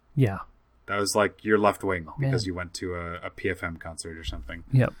political. Yeah. That was like, you're left wing because you went to a PFM concert or something.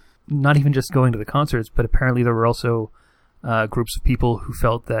 Yep. Not even just going to the concerts, but apparently there were also groups of people who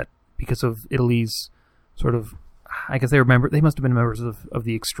felt that because of Italy's sort of, I guess they must have been members of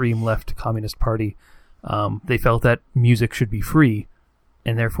the extreme left Communist Party. They felt that music should be free,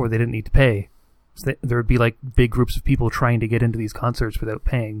 and therefore they didn't need to pay. So there would be like big groups of people trying to get into these concerts without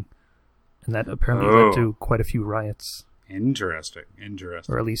paying, and that apparently led to quite a few riots. Interesting.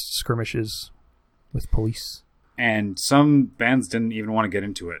 Or at least skirmishes with police. And some bands didn't even want to get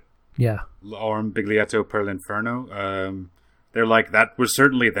into it. Yeah. Or Biglietto per l'Inferno. They're like, that was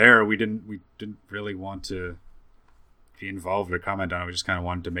certainly there. We didn't really want to be involved or comment on it. We just kind of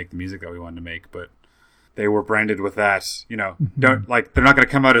wanted to make the music that we wanted to make, but they were branded with that, don't like, they're not going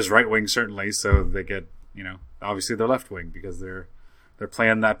to come out as right wing, certainly. So they get, obviously they're left wing because they're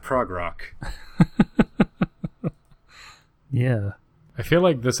playing that prog rock. Yeah. I feel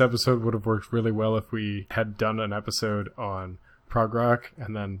like this episode would have worked really well if we had done an episode on prog rock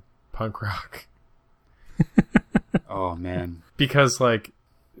and then punk rock. Oh man. Because like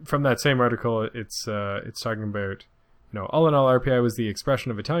from that same article, it's talking about, all in all, RPI was the expression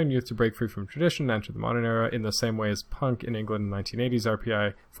of Italian youth to break free from tradition and enter the modern era in the same way as punk in England in the 1980s.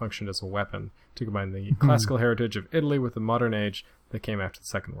 RPI functioned as a weapon to combine the classical heritage of Italy with the modern age that came after the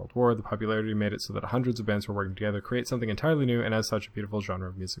Second World War. The popularity made it so that hundreds of bands were working together to create something entirely new, and as such, a beautiful genre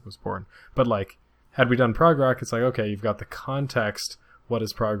of music was born. But like, had we done prog rock, it's like, okay, you've got the context, what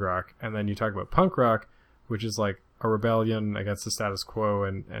is prog rock? And then you talk about punk rock, which is like a rebellion against the status quo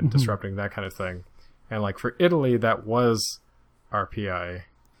and disrupting that kind of thing. And like for Italy, that was RPI.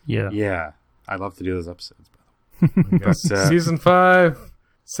 Yeah. Yeah. I'd love to do those episodes. Season 5,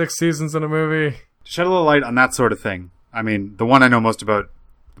 6 seasons in a movie. To shed a little light on that sort of thing. I mean, the one I know most about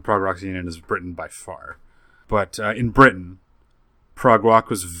the prog rock scene is Britain by far. But in Britain, prog rock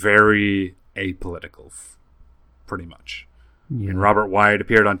was very apolitical, pretty much. Yeah. And Robert Wyatt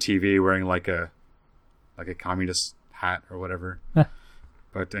appeared on TV wearing like a communist hat or whatever.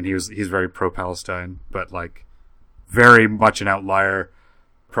 And he's very pro-Palestine, but like very much an outlier.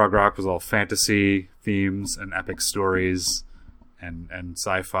 Prog rock was all fantasy, themes and epic stories and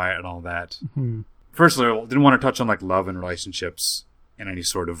sci-fi and all that. Hmm. First of all, didn't want to touch on like love and relationships in any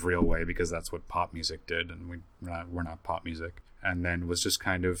sort of real way because that's what pop music did, and we're not pop music. And then was just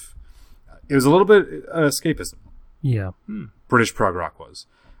kind of, it was a little bit escapism. Yeah. British prog rock was.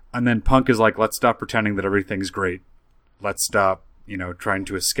 And then punk is like, let's stop pretending that everything's great. Let's stop, trying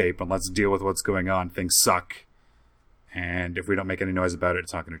to escape, and let's deal with what's going on. Things suck. And if we don't make any noise about it,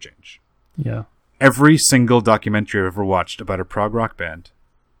 it's not going to change. Yeah. Every single documentary I've ever watched about a prog rock band,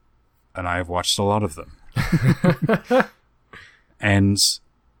 and I have watched a lot of them, ends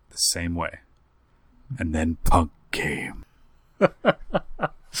the same way. And then punk came. And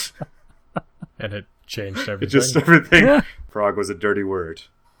it changed everything. It just everything. Prog was a dirty word.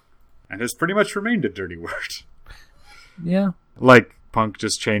 And has pretty much remained a dirty word. Yeah. Like, punk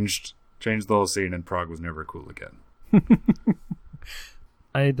just changed the whole scene, and prog was never cool again.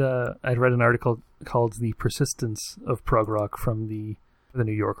 I'd read an article called "The Persistence of Prog Rock" from the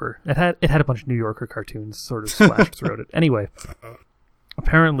New Yorker. It had a bunch of New Yorker cartoons sort of splashed throughout it. Anyway,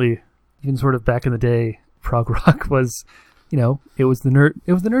 apparently, even sort of back in the day, prog rock was, it was the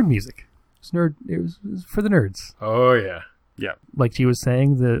nerd music. It was for the nerds. Oh yeah. Yeah. Like G was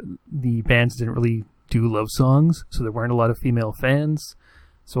saying, the bands didn't really do love songs, so there weren't a lot of female fans.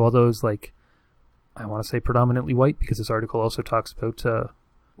 So all those, like, I want to say predominantly white, because this article also talks about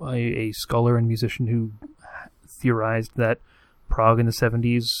a scholar and musician who theorized that prog in the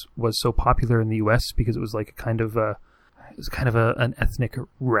 70s was so popular in the US because it was like an ethnic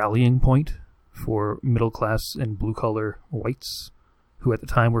rallying point for middle class and blue collar whites who at the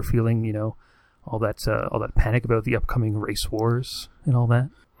time were feeling, all that panic about the upcoming race wars and all that.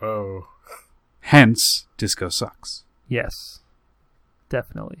 Whoa. Hence, disco sucks. Yes,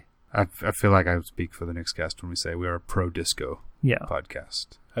 definitely. I feel like I would speak for the next guest when we say we are a pro-disco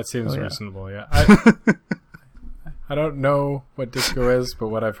podcast. That seems yeah. reasonable, yeah. I don't know what disco is, but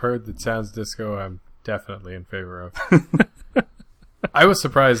what I've heard that sounds disco, I'm definitely in favor of. I was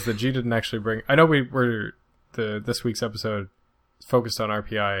surprised that G didn't actually bring... I know this week's episode focused on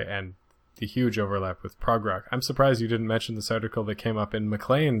RPI and the huge overlap with prog rock. I'm surprised you didn't mention this article that came up in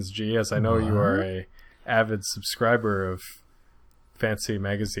Maclean's, G, as I know you are a avid subscriber of fancy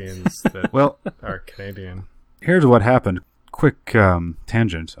magazines that are Canadian. Here's what happened. Quick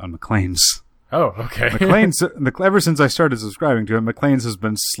tangent on Maclean's. Oh, okay. Maclean's, ever since I started subscribing to it, Maclean's has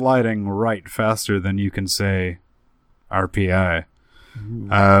been sliding right faster than you can say RPI.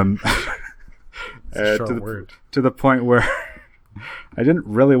 To the point where I didn't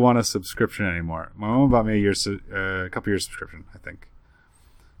really want a subscription anymore. My mom bought me a couple years subscription, I think.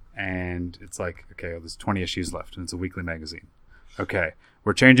 And it's like, okay, well, there's 20 issues left, and it's a weekly magazine. Okay,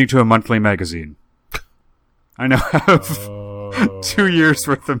 we're changing to a monthly magazine. I now have 2 years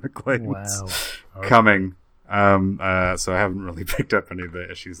worth of Maclean's coming. So I haven't really picked up any of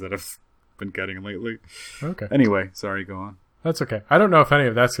the issues that I've been getting lately. Okay. Anyway, sorry, go on. That's okay. I don't know if any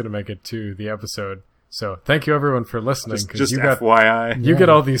of that's going to make it to the episode. So thank you everyone for listening. Just FYI. You get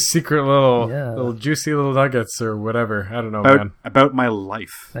all these secret little juicy little nuggets or whatever. I don't know, man. About my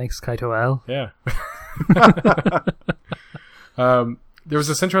life. Thanks, Kaito Al. Yeah. There was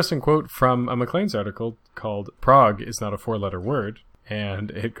this interesting quote from a Maclean's article called "Prog is not a four-letter word,"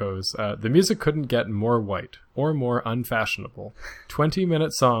 and it goes, "The music couldn't get more white or more unfashionable.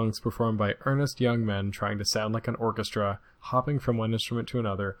 20-minute songs performed by earnest young men trying to sound like an orchestra, hopping from one instrument to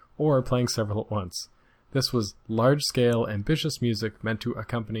another, or playing several at once. This was large-scale, ambitious music meant to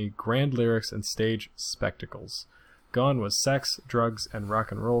accompany grand lyrics and stage spectacles. Gone was sex, drugs, and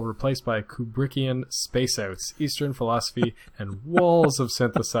rock and roll, replaced by Kubrickian space-outs, Eastern philosophy, and walls of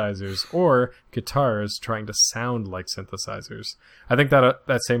synthesizers, or guitars trying to sound like synthesizers." I think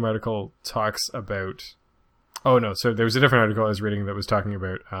that same article talks about... Oh, no, so there was a different article I was reading that was talking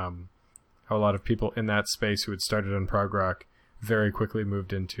about how a lot of people in that space who had started on prog rock very quickly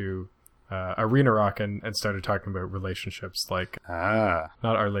moved into arena rock and started talking about relationships like not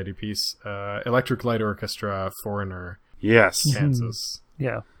Our Lady Peace, Electric Light Orchestra, Foreigner, yes, Kansas.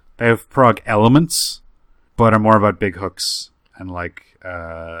 Yeah, they have prog elements, but are more about big hooks and like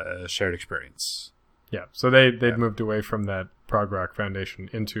shared experience. Yeah, so they'd moved away from that prog rock foundation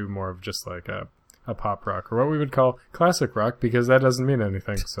into more of just like a pop rock, or what we would call classic rock, because that doesn't mean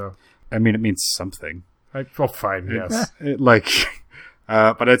anything. So I mean, it means something. Fine, yes.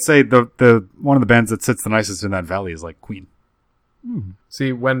 But I'd say the one of the bands that sits the nicest in that valley is like Queen.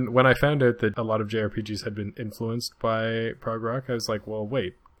 See, when I found out that a lot of JRPGs had been influenced by prog rock, I was like, well,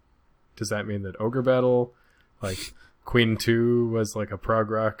 wait, does that mean that Ogre Battle, like Queen 2, was like a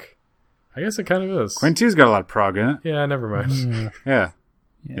prog rock? I guess it kind of is. Queen 2's got a lot of prog in it. Yeah, never mind. Yeah,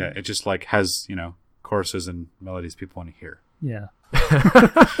 it just like has, choruses and melodies people want to hear. Yeah.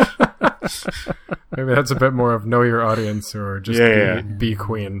 Maybe that's a bit more of know your audience or just be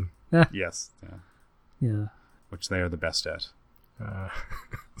Queen. Yes. Yeah. Yeah. Which they are the best at.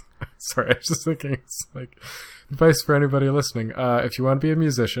 Sorry, I was just thinking, it's like advice for anybody listening. If you want to be a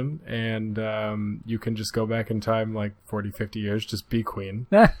musician and you can just go back in time like 40, 50 years, just be Queen.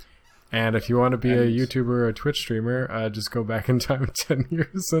 And if you want to be a YouTuber or a Twitch streamer, just go back in time 10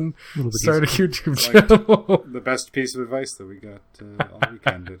 years and start a YouTube channel. The best piece of advice that we got all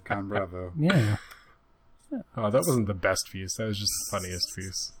weekend at Con Bravo. Yeah. Oh, that wasn't the best piece. That was just the funniest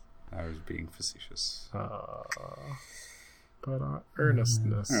piece. I was being facetious. But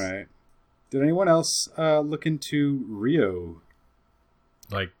earnestness. All right. Did anyone else look into Rio?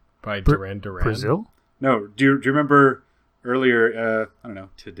 Like by Duran Duran? Brazil? No. Do you remember earlier, I don't know,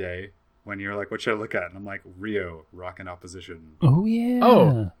 today, when you were like, what should I look at? And I'm like, Rio, Rock in Opposition. Oh, yeah.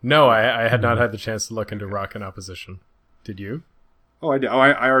 Oh, no, I had not had the chance to look into Rock in Opposition. Did you? Oh, I did. Oh,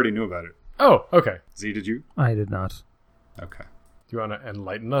 I already knew about it. Oh, okay. Z, did you? I did not. Okay. Do you want to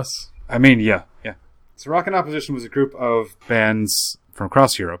enlighten us? I mean, yeah. So Rock in Opposition was a group of bands from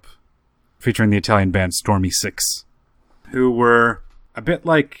across Europe, featuring the Italian band Stormy Six, who were a bit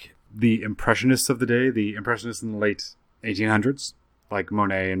like the Impressionists of the day, the Impressionists in the late 1800s, like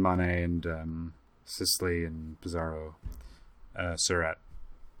Monet and Manet and Sisley and Pissarro, Seurat,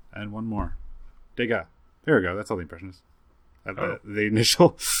 and one more, Degas. There we go. That's all the Impressionists. The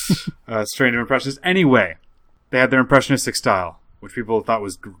initial strain of Impressionists. Anyway, they had their impressionistic style, which people thought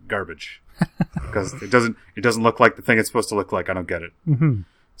was garbage because it doesn't look like the thing it's supposed to look like. I don't get it. Mm-hmm.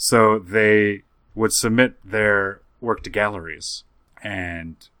 So they would submit their work to galleries,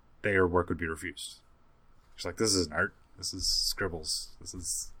 and their work would be refused. It's like, this isn't art. This is scribbles. This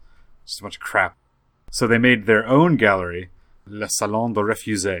is just a bunch of crap. So they made their own gallery, Le Salon de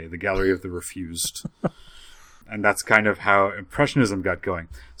Refusés, the Gallery of the Refused. And that's kind of how Impressionism got going.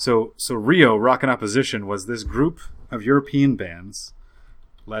 So Rio, Rock in Opposition, was this group of European bands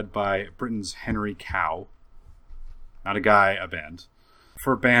led by Britain's Henry Cow. Not a guy, a band.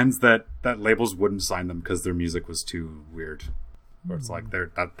 For bands that labels wouldn't sign them because their music was too weird. Where it's like,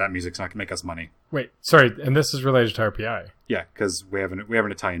 that music's not going to make us money. Wait, sorry, and this is related to RPI. Yeah, because we have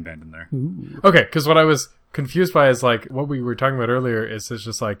an Italian band in there. Ooh. Okay, because what I was confused by is like, what we were talking about earlier is it's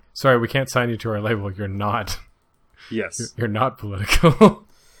just like, sorry, we can't sign you to our label. You're not. Yes. You're not political.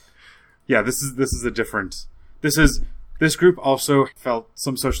 Yeah, this is a different... This group also felt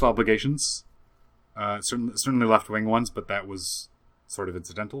some social obligations. Certainly left-wing ones, but that was sort of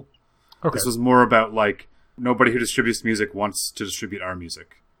incidental. Okay. This was more about, like, nobody who distributes music wants to distribute our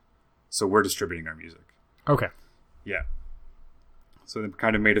music. So we're distributing our music. Okay. Yeah. So they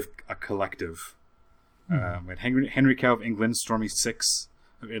kind of made a collective. We had Henry Cow of England, Stormy Six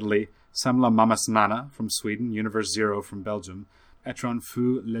of Italy, Samla Mamasnana from Sweden, Universe Zero from Belgium, Etron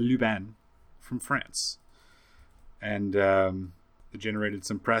Fou Le Luban from France. And it generated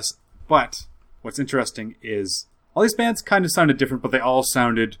some press. But what's interesting is all these bands kind of sounded different, but they all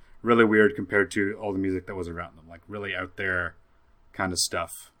sounded really weird compared to all the music that was around them. Like really out there kind of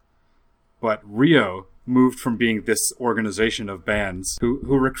stuff. But Rio moved from being this organization of bands who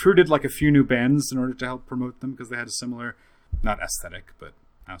recruited like a few new bands in order to help promote them because they had a similar, not aesthetic, but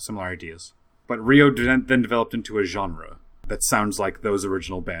similar ideas. But Rio then developed into a genre that sounds like those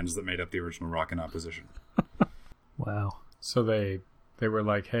original bands that made up the original Rock in Opposition. Wow. So they were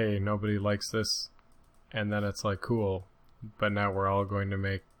like, hey, nobody likes this. And then it's like, cool. But now we're all going to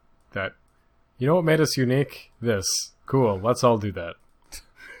make that. You know what made us unique? This. Cool. Let's all do that.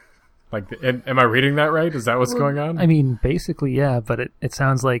 Like, am I reading that right? Is that what's going on? I mean, basically, yeah, but it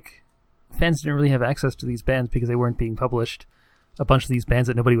sounds like fans didn't really have access to these bands because they weren't being published. A bunch of these bands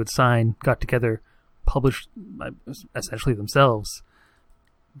that nobody would sign got together, published essentially themselves,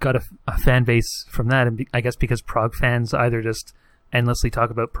 got a fan base from that, and I guess because prog fans either just endlessly talk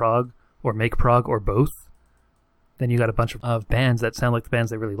about prog or make prog or both, then you got a bunch of bands that sound like the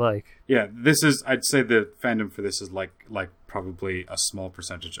bands they really like. Yeah, I'd say the fandom for this is like probably a small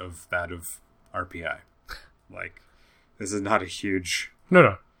percentage of that of RPI. Like, this is not a huge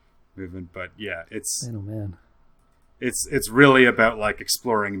No. movement, but yeah, it's Man, oh man. It's really about like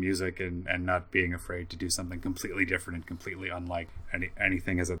exploring music and not being afraid to do something completely different and completely unlike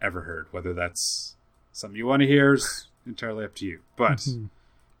anything has ever heard. Whether that's something you want to hear is entirely up to you. But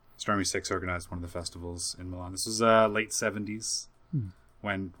Stormy Six organized one of the festivals in Milan. This was late 70s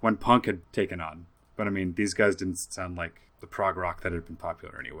when punk had taken on. But I mean, these guys didn't sound like the prog rock that had been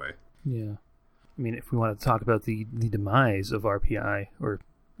popular anyway. Yeah. I mean, if we want to talk about the demise of RPI, or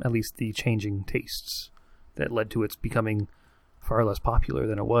at least the changing tastes that led to its becoming far less popular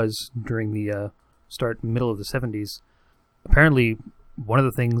than it was during the start middle of the 70s. Apparently, one of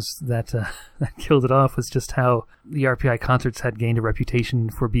the things that that killed it off was just how the RPI concerts had gained a reputation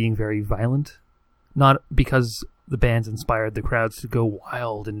for being very violent. Not because the bands inspired the crowds to go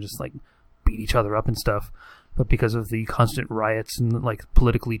wild and just like beat each other up and stuff, but because of the constant riots and like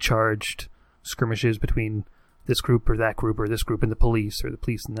politically charged skirmishes between this group or that group or this group and the police or the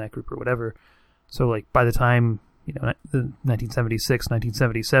police and that group or whatever. So like by the time, the 1976,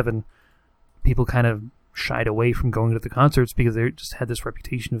 1977, people kind of shied away from going to the concerts because they just had this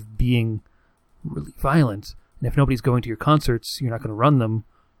reputation of being really violent. And if nobody's going to your concerts, you're not going to run them.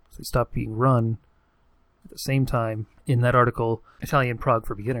 So they stopped being run. At the same time, in that article, Italian Prog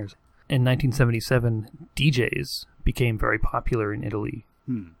for Beginners, in 1977, DJs became very popular in Italy.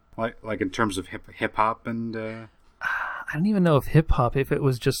 Like in terms of hip hop and. I don't even know if hip hop. If it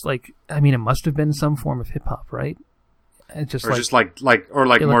was just like, I mean, it must have been some form of hip hop, right? It's just or like, just like more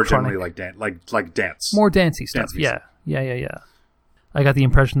electronic. generally like dance. More dancey stuff. Dance music. Yeah. I got the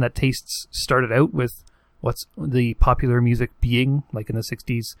impression that tastes started out with what's the popular music being, like in the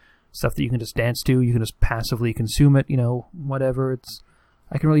 60s, stuff that you can just dance to, you can just passively consume it, whatever.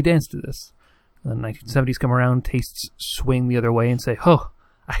 I can really dance to this. And the 1970s come around, tastes swing the other way and say, oh,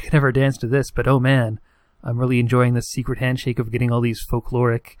 I can never dance to this, but oh man, I'm really enjoying this secret handshake of getting all these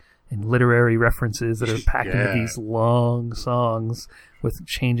folkloric and literary references that are packed into these long songs with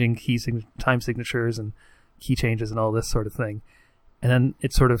changing time signatures and key changes and all this sort of thing. And then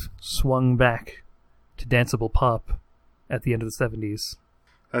it sort of swung back to danceable pop at the end of the 70s.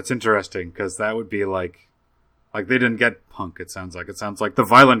 That's interesting, because that would be like they didn't get punk, it sounds like. It sounds like the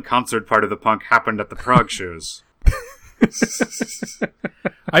violent concert part of the punk happened at the Prague shows.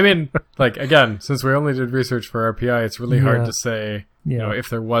 I mean, like, again, since we only did research for RPI, it's really hard to say, if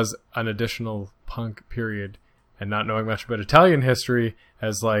there was an additional punk period, and not knowing much about Italian history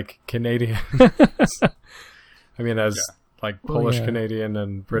as, like, Canadian. I mean, as, like, Polish Canadian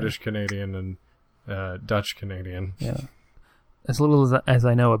and British Canadian and Dutch Canadian. Yeah. As little as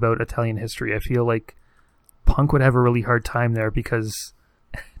I know about Italian history, I feel like punk would have a really hard time there because,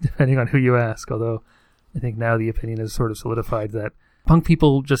 depending on who you ask, although I think now the opinion is sort of solidified that punk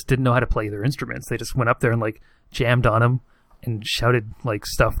people just didn't know how to play their instruments. They just went up there and like jammed on them and shouted like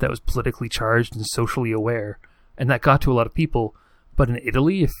stuff that was politically charged and socially aware. And that got to a lot of people. But in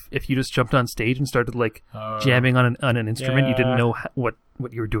Italy, if you just jumped on stage and started like jamming on an instrument you didn't know what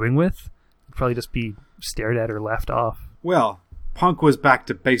you were doing with, you'd probably just be stared at or laughed off. Well, punk was back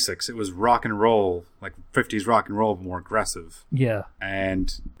to basics. It was rock and roll, like 50s rock and roll, but more aggressive. Yeah.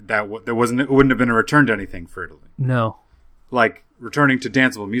 And it wouldn't have been a return to anything for Italy. No. Like, returning to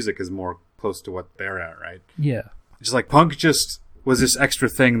danceable music is more close to what they're at, right? Yeah. Just like punk just was this extra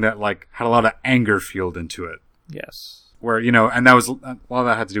thing that like had a lot of anger fueled into it. Yes. Where, and that was a lot of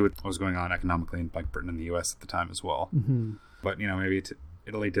that had to do with what was going on economically in like Britain and the US at the time as well. Mm-hmm. But, maybe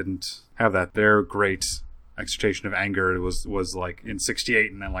Italy didn't have that. Their great excitation of anger was like in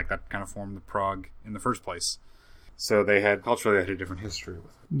 68, and then like that kind of formed the Prague in the first place. So they had a different history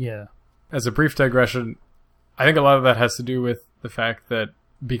with it. Yeah. As a brief digression, I think a lot of that has to do with the fact that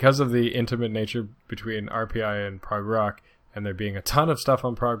because of the intimate nature between RPI and prog rock, and there being a ton of stuff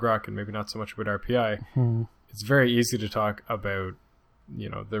on prog rock and maybe not so much about RPI, it's very easy to talk about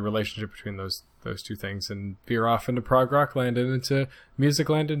the relationship between those two things and veer off into prog rock land and into music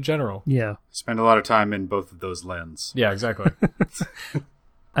land in general. Yeah. Spend a lot of time in both of those lands. Yeah, exactly.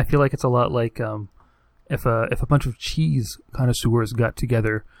 I feel like it's a lot like if a bunch of cheese connoisseurs got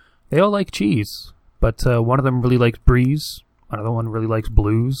together, they all like cheese, but one of them really likes Breeze, another one really likes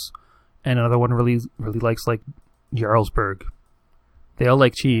blues, and another one really likes like Jarlsberg. They all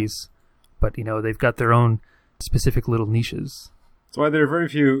like cheese, but they've got their own specific little niches. That's why there are very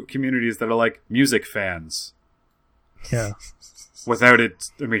few communities that are like music fans. Yeah. Without it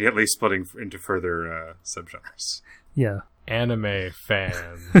immediately splitting into further subgenres. Yeah. Anime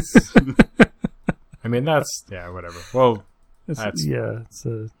fans. I mean, that's whatever. Well, it's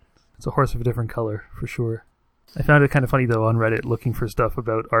a horse of a different color for sure. I found it kind of funny though on Reddit looking for stuff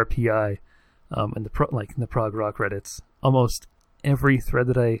about RPI, and in the prog rock Reddits. Almost every thread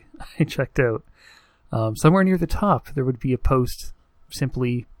that I checked out, somewhere near the top there would be a post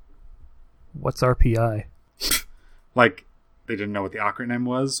simply, "What's RPI?" Like they didn't know what the acronym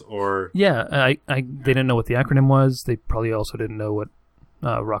was, or they didn't know what the acronym was. They probably also didn't know what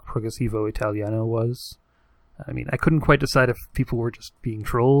Rock Progressivo Italiano was. I mean, I couldn't quite decide if people were just being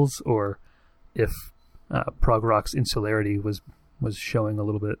trolls or if prog rock's insularity was showing a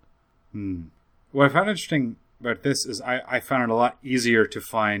little bit. What I found interesting about this is I found it a lot easier to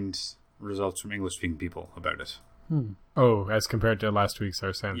find results from English-speaking people about it. Oh, as compared to last week's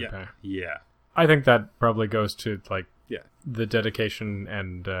Arsène Lupin. Yeah. I think that probably goes to like Yeah. the dedication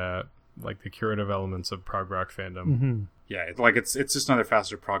and like the curative elements of prog rock fandom. Hmm. Yeah, it's just another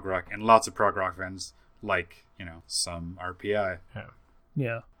faster prog rock, and lots of prog rock fans like, some RPI.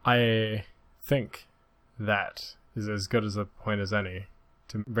 Yeah. I think that is as good as a point as any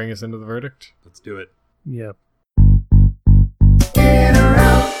to bring us into the verdict. Let's do it. Yeah.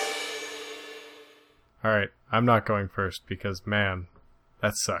 All right, I'm not going first because, man,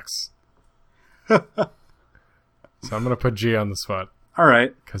 that sucks. So I'm going to put G on the spot All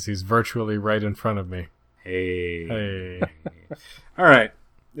right. because he's virtually right in front of me. Hey. Hey. All right.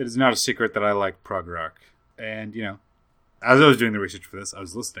 It is not a secret that I like prog rock. And, as I was doing the research for this, I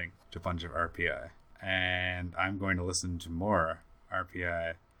was listening to a bunch of RPI. And I'm going to listen to more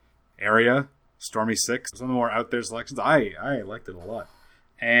RPI. Area, Stormy 6, some of the more out there selections. I liked it a lot.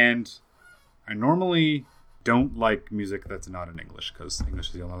 And I normally don't like music that's not in English, because English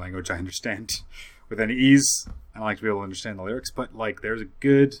is the only language I understand with any ease. I like to be able to understand the lyrics, but like there's a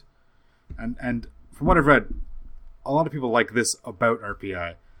good... And from what I've read, a lot of people like this about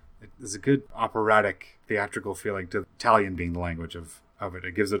RPI. There's a good operatic, theatrical feeling to Italian being the language of it.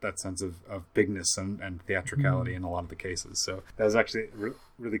 It gives it that sense of bigness and theatricality in a lot of the cases. So that was actually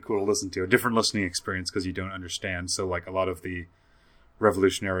really cool to listen to. A different listening experience because you don't understand. So like a lot of the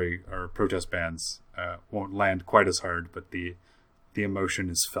revolutionary or protest bands won't land quite as hard, but the emotion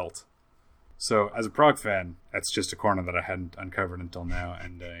is felt. So as a prog fan, that's just a corner that I hadn't uncovered until now,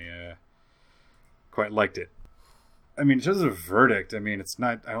 and I quite liked it. I mean, in terms of verdict, I mean, it's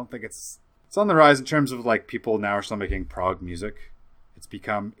not... I don't think it's on the rise in terms of, like, people now are still making prog music. It's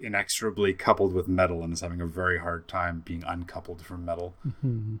become inexorably coupled with metal and is having a very hard time being uncoupled from metal,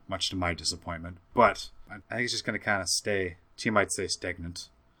 much to my disappointment. But I think it's just going to kind of stay, you might say, stagnant.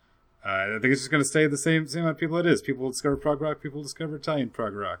 I think it's just going to stay the same amount of people it is. People will discover prog rock, people will discover Italian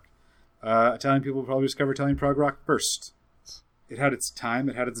prog rock. Italian people will probably discover Italian prog rock first. It had its time,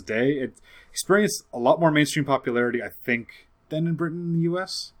 it had its day. It experienced a lot more mainstream popularity, I think, than in Britain and the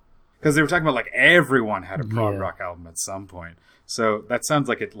US. Because they were talking about, like, everyone had a prog rock album at some point. So that sounds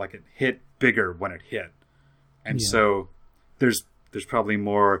like it hit bigger when it hit. And so there's probably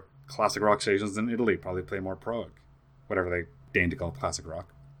more classic rock stations in Italy, probably play more prog. Whatever they deign to call classic rock.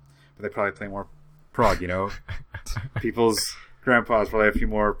 But they probably play more prog, People's grandpas probably have a few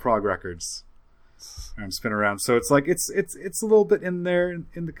more prog records. And spin around. So it's like it's a little bit in there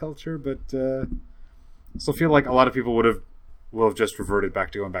in the culture, but I still feel like a lot of people will have just reverted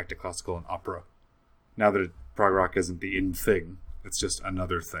back to going back to classical and opera. Now that prog rock isn't the in thing, it's just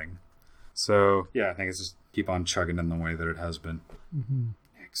another thing. So yeah, I think it's just keep on chugging in the way that it has been.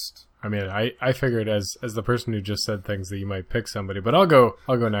 Next. I mean, I figured as the person who just said things that you might pick somebody, but I'll go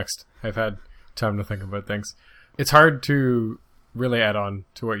next. I've had time to think about things. It's hard to really add on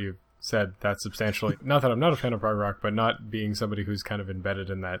to what you've said that substantially. Not that I'm not a fan of prog rock, but not being somebody who's kind of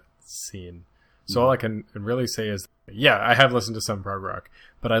embedded in that scene. So all I can really say is, yeah, I have listened to some prog rock,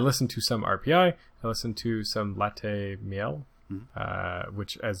 but I listened to some RPI. I listened to some Latte Miel,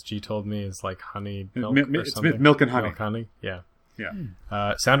 which, as G told me, is like honey milk or something. It's milk and honey. Milk honey, yeah.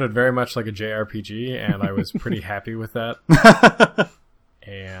 Yeah. Sounded very much like a JRPG, and I was pretty happy with that.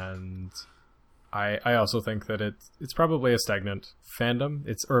 And I also think that it's probably a stagnant fandom.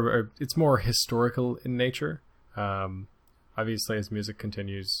 It's more historical in nature. Obviously, as music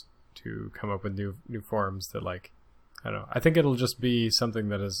continues to come up with new forms that, like, I don't know. I think it'll just be something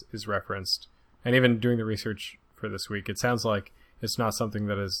that is referenced. And even doing the research for this week, it sounds like it's not something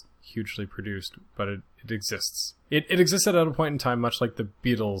that is hugely produced, but it exists. It existed at a point in time, much like the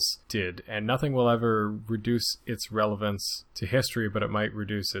Beatles did, and nothing will ever reduce its relevance to history, but it might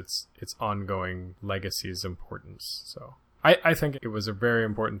reduce its ongoing legacy's importance. So I think it was a very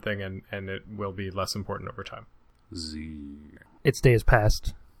important thing, and it will be less important over time. Its day is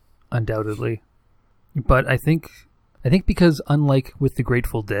past, undoubtedly. But I think because, unlike with the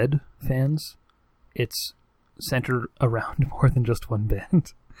Grateful Dead fans, it's centered around more than just one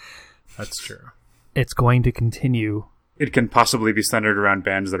band. That's true. It's going to continue. It can possibly be centered around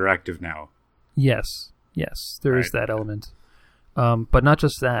bands that are active now. Yes, there is that element. But not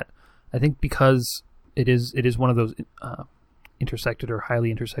just that. I think because it is one of those intersected or highly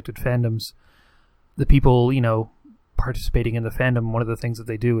intersected fandoms, the people, participating in the fandom, one of the things that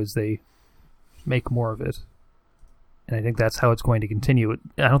they do is they make more of it. And I think that's how it's going to continue.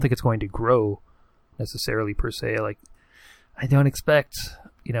 I don't think it's going to grow necessarily per se. Like, I don't expect,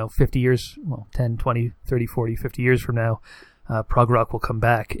 50 years, 10, 20, 30, 40, 50 years from now, prog rock will come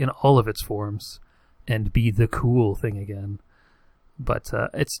back in all of its forms and be the cool thing again. But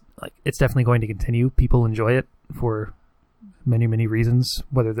it's definitely going to continue. People enjoy it for many, many reasons,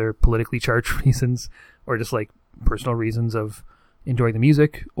 whether they're politically charged reasons or just like personal reasons of enjoying the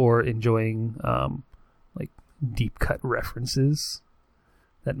music or enjoying like deep cut references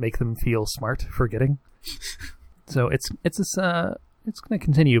that make them feel smart for getting. So it's going to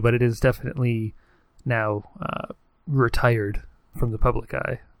continue, but it is definitely now retired from the public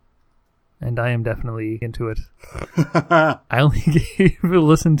eye. And I am definitely into it. I only gave a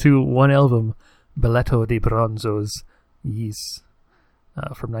listen to one album, Balletto di Bronzo's Yes,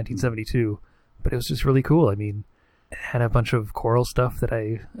 from 1972, but it was just really cool. I mean, it had a bunch of choral stuff that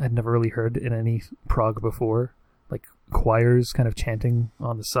I had never really heard in any prog before, like choirs kind of chanting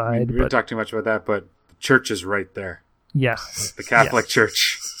on the side. I mean, we didn't talk too much about that, but the church is right there. Yes. The Catholic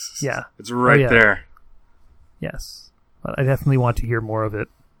Church. Yeah. It's right there. Yes. But I definitely want to hear more of it.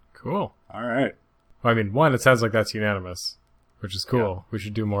 Cool. All right. Well, I mean, one, it sounds like that's unanimous, which is cool. Yeah. We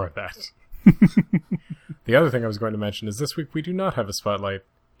should do more of that. The other thing I was going to mention is this week we do not have a spotlight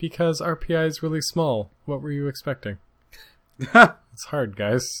because RPI is really small. What were you expecting? It's hard,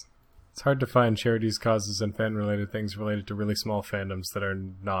 guys. It's hard to find charities, causes, and fan-related things related to really small fandoms that are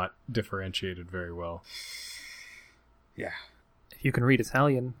not differentiated very well. Yeah. If you can read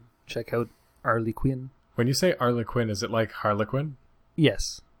Italian, check out Arlequin. When you say Arlequin, is it like Harlequin?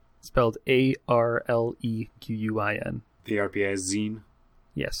 Yes. Spelled Arlequin. The RPI zine.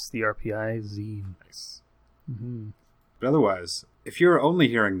 Yes, the RPI zine. Nice. Mm-hmm. But otherwise, if you're only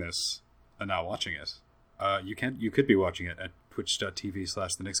hearing this and not watching it, you could be watching it at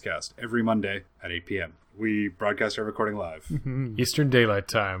twitch.tv/thenixcast every Monday at 8 p.m. We broadcast our recording live. Mm-hmm. Eastern Daylight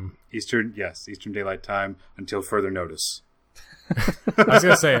Time. Eastern Daylight Time until further notice. I was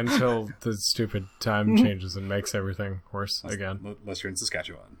going to say until the stupid time changes and makes everything worse again. Unless you're in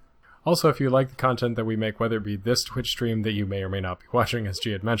Saskatchewan. Also, if you like the content that we make, whether it be this Twitch stream that you may or may not be watching, as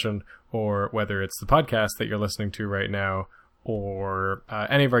G had mentioned, or whether it's the podcast that you're listening to right now, or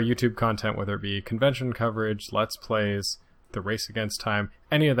any of our YouTube content, whether it be convention coverage, Let's Plays, the Race Against Time,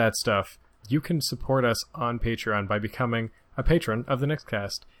 any of that stuff, you can support us on Patreon by becoming a patron of the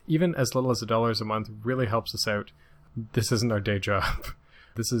Nextcast. Even as little as $1 a month really helps us out. This isn't our day job.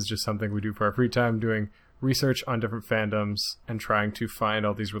 This is just something we do for our free time, doing research on different fandoms and trying to find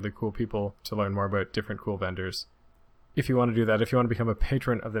all these really cool people to learn more about different cool vendors. If you want to do that, if you want to become a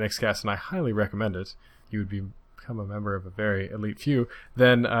patron of the Nextcast, and I highly recommend it, you would become a member of a very elite few,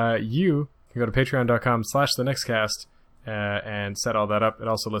 then you can go to patreon.com/thenextcast and set all that up. It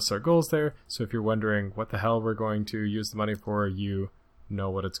also lists our goals there, so if you're wondering what the hell we're going to use the money for, you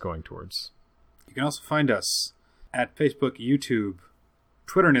know what it's going towards. You can also find us at Facebook, YouTube,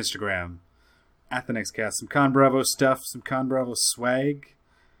 Twitter, and Instagram at the Nextcast. Some Con Bravo stuff, some Con Bravo swag,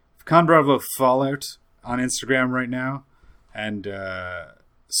 Con Bravo Fallout on Instagram right now, and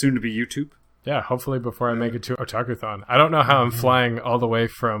soon to be YouTube. Yeah, hopefully before I make it to Otakuthon. I don't know how I'm flying all the way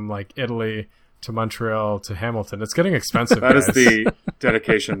from like Italy to Montreal to Hamilton. It's getting expensive. That guys. is the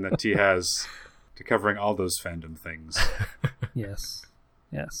dedication that T has to covering all those fandom things. Yes.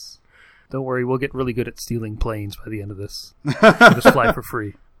 Don't worry, we'll get really good at stealing planes by the end of this. We'll just fly for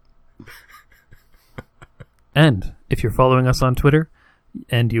free. And if you're following us on Twitter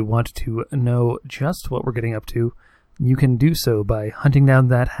and you want to know just what we're getting up to, you can do so by hunting down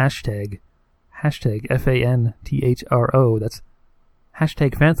that hashtag FANTHRO. That's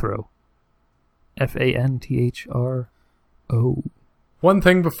hashtag Fanthro. FANTHRO. One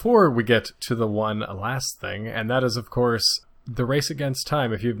thing before we get to the one last thing, and that is, of course, the Race Against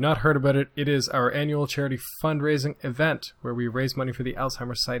Time. If you've not heard about it, it is our annual charity fundraising event where we raise money for the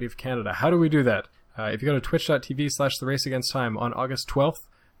Alzheimer's Society of Canada. How do we do that? If you go to twitch.tv/theracegainsttime on August 12th,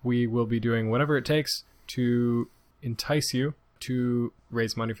 we will be doing whatever it takes to entice you to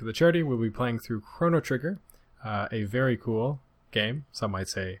raise money for the charity. We'll be playing through Chrono Trigger, a very cool game, some might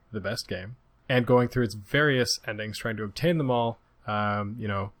say the best game, and going through its various endings, trying to obtain them all,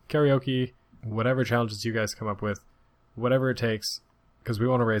 karaoke, whatever challenges you guys come up with, whatever it takes, because we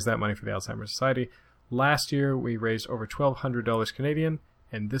want to raise that money for the Alzheimer's Society. Last year, we raised over $1,200 Canadian,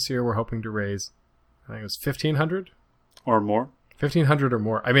 and this year we're hoping to raise, I think it was $1,500? Or more. 1,500 or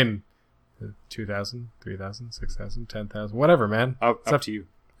more. I mean, 2,000, 3,000, 6,000, 10,000, whatever, man. Up to you.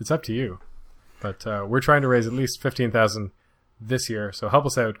 It's up to you. But we're trying to raise at least 15,000 this year, so help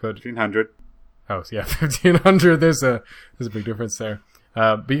us out. Go to 1,500. Oh, yeah, 1,500. There's a big difference there.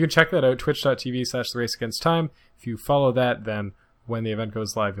 But you can check that out, twitch.tv/theracegainsttime. If you follow that, then when the event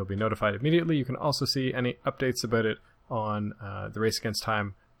goes live, you'll be notified immediately. You can also see any updates about it on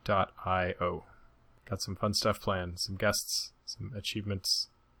theraceagainsttime.io. Got some fun stuff planned, some guests, some achievements,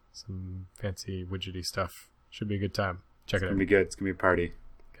 some fancy widgety stuff. Should be a good time. Check it out. It's going to be good. It's going to be a party.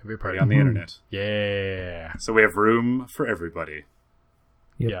 It'll be a party on the internet. Yeah. So we have room for everybody.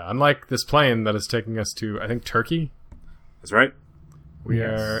 Yep. Yeah, unlike this plane that is taking us to, I think, Turkey. That's right. We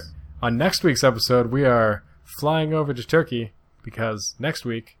are, on next week's episode, we are flying over to Turkey because next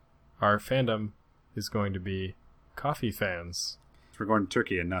week our fandom is going to be coffee fans. We're going to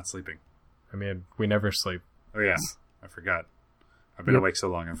Turkey and not sleeping. I mean, we never sleep. Oh, yeah. I forgot. I've been awake so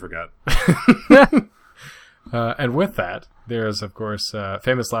long, I forgot. And with that, there's, of course,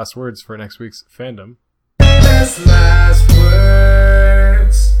 famous last words for next week's fandom. Last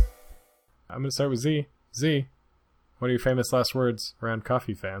words. I'm going to start with Z. Z, what are your famous last words around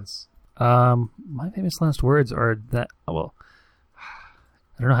coffee fans? My famous last words are that, well,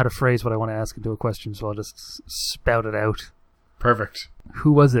 I don't know how to phrase what I want to ask into a question, so I'll just spout it out. Perfect.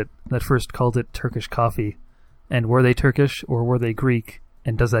 Who was it that first called it Turkish coffee? And were they Turkish or were they Greek?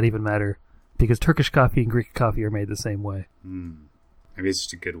 And does that even matter? Because Turkish coffee and Greek coffee are made the same way. Maybe it's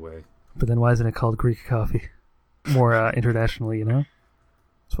just a good way. But then why isn't it called Greek coffee? More internationally, you know?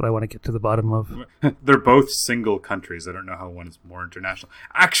 That's what I want to get to the bottom of. They're both single countries. I don't know how one is more international.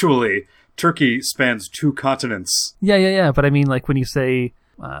 Actually, Turkey spans 2 continents. Yeah. But I mean, like when you say,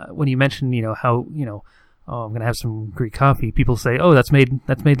 when you mention, you know, how, you know, oh, I'm going to have some Greek coffee, people say, oh, that's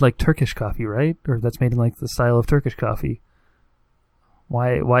made like Turkish coffee, right? Or that's made in like the style of Turkish coffee.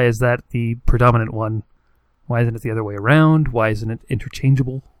 Why is that the predominant one? Why isn't it the other way around? Why isn't it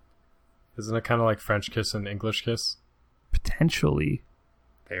interchangeable? Isn't it kind of like French kiss and English kiss? Potentially.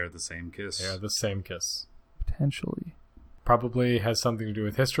 They are the same kiss. They are the same kiss. Potentially. Probably has something to do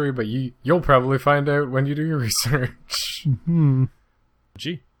with history, but you'll probably find out when you do your research.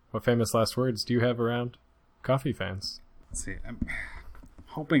 Gee, what famous last words do you have around coffee fans? Let's see. I'm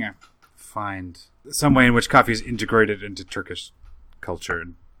hoping I find some way in which coffee is integrated into Turkish culture.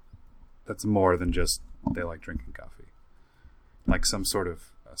 That's more than just they like drinking coffee. Like some sort of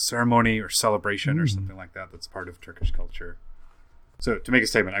ceremony or celebration or something like that that's part of Turkish culture. So to make a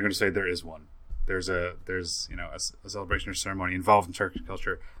statement, I'm going to say there is one. There's a celebration or ceremony involved in Turkish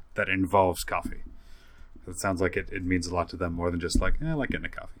culture that involves coffee. It sounds like it means a lot to them more than just like, I like getting a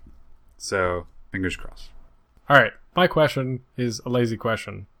coffee. So fingers crossed. All right, my question is a lazy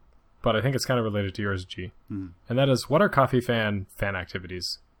question, but I think it's kind of related to yours, G. And that is, what are coffee fan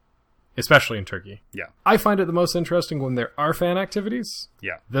activities, especially in Turkey? Yeah. I find it the most interesting when there are fan activities.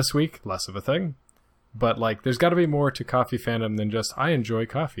 Yeah. This week, less of a thing. But, like, there's got to be more to coffee fandom than just, I enjoy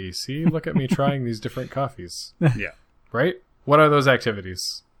coffee. See, look at me trying these different coffees. Yeah. Right? What are those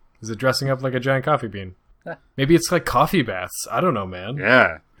activities? Is it dressing up like a giant coffee bean? Maybe it's like coffee baths. I don't know, man.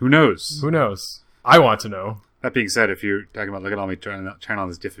 Yeah. Who knows? Who knows? I want to know. That being said, if you're talking about look at all me trying all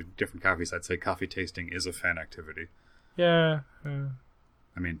these different coffees, I'd say coffee tasting is a fan activity. Yeah.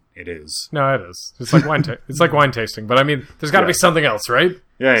 I mean, it is. No, it is. It's like wine. It's like wine tasting. But I mean, there's got to be something else, right?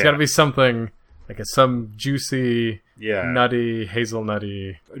 Yeah. There's got to be something like some juicy, Yeah. nutty,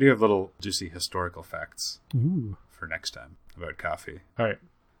 hazelnutty. I do have little juicy historical facts Ooh. for next time about coffee. All right.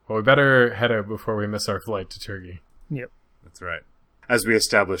 Well, we better head out before we miss our flight to Turkey. Yep. That's right. As we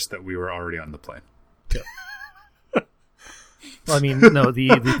established that we were already on the plane. Well, I mean, no, the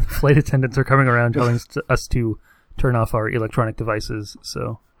flight attendants are coming around telling us to turn off our electronic devices,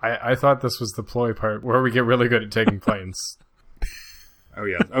 so... I thought this was the ploy part where we get really good at taking planes. Oh,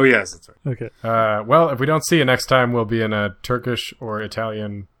 yeah. Oh, yes, that's right. Okay. Well, if we don't see you next time, we'll be in a Turkish or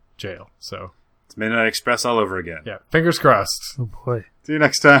Italian jail. So, It's Midnight Express all over again. yeah, fingers crossed. Oh, boy. See you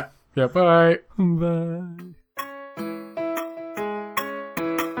next time. Yeah, bye. Bye.